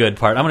were a good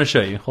part. I'm going to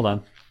show you. Hold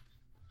on.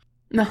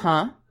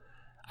 Uh-huh.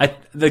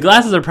 The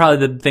glasses are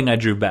probably the thing I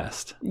drew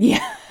best.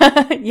 Yeah.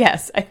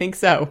 Yes, I think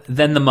so.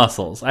 Then the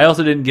muscles. I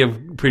also didn't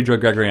give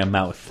pre-drug Gregory a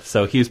mouth,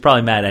 so he was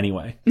probably mad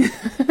anyway.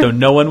 Though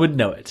no one would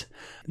know it.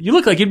 You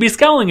look like you'd be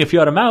scowling if you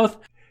had a mouth.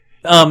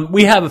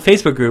 We have a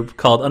Facebook group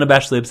called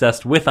Unabashedly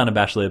Obsessed with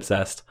Unabashedly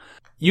Obsessed.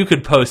 You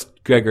could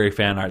post Gregory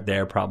fan art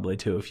there probably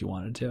too if you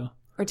wanted to.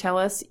 Or tell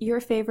us your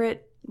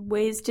favorite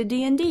ways to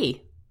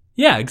D&D.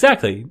 Yeah,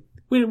 exactly.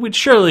 We'd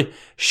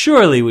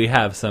surely we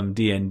have some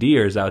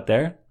D&Ders out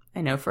there. I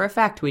know for a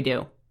fact we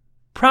do.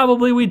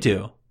 Probably we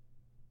do.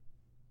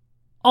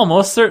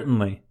 Almost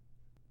certainly.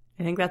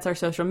 I think that's our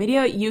social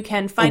media. You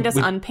can find us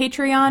on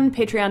Patreon,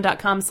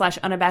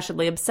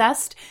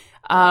 patreon.com/unabashedlyobsessed.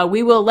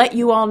 We will let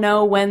you all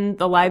know when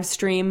the live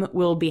stream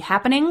will be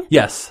happening.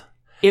 Yes.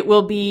 It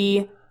will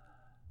be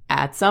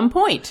at some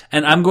point.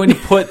 And I'm going to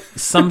put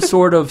some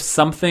sort of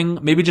something,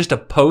 maybe just a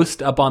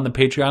post up on the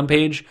Patreon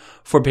page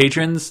for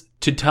patrons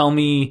to tell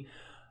me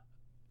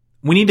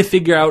we need to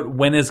figure out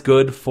when is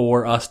good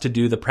for us to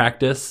do the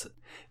practice.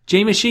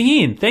 Jamie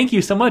Shaheen, thank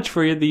you so much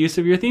for the use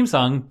of your theme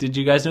song. Did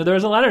you guys know there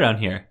was a ladder down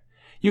here?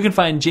 You can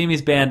find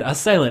Jamie's band A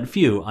Silent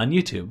Few on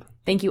YouTube.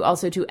 Thank you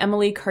also to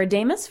Emily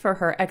Cardamus for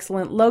her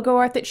excellent logo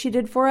art that she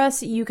did for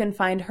us. You can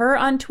find her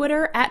on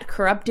Twitter at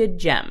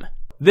CorruptedGem.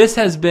 This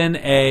has been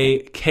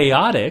a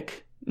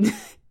chaotic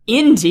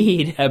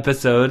Indeed.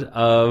 episode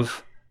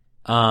of,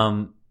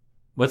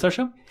 what's our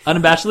show?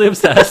 Unabashedly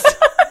Obsessed.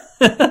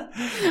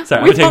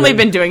 Sorry, We've only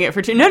been doing it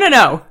for 2. No.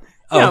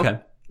 Oh, No, okay.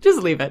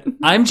 Just leave it.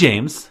 I'm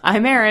James.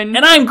 I'm Erin.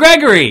 And I'm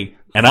Gregory.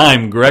 And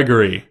I'm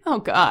Gregory. Oh,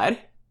 God.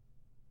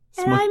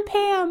 And I'm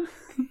Pam.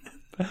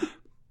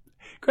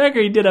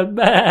 Gregory did a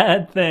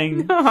bad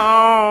thing.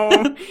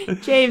 Oh,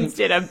 James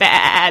did a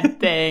bad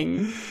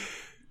thing.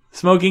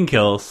 Smoking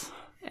kills.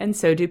 And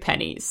so do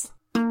pennies.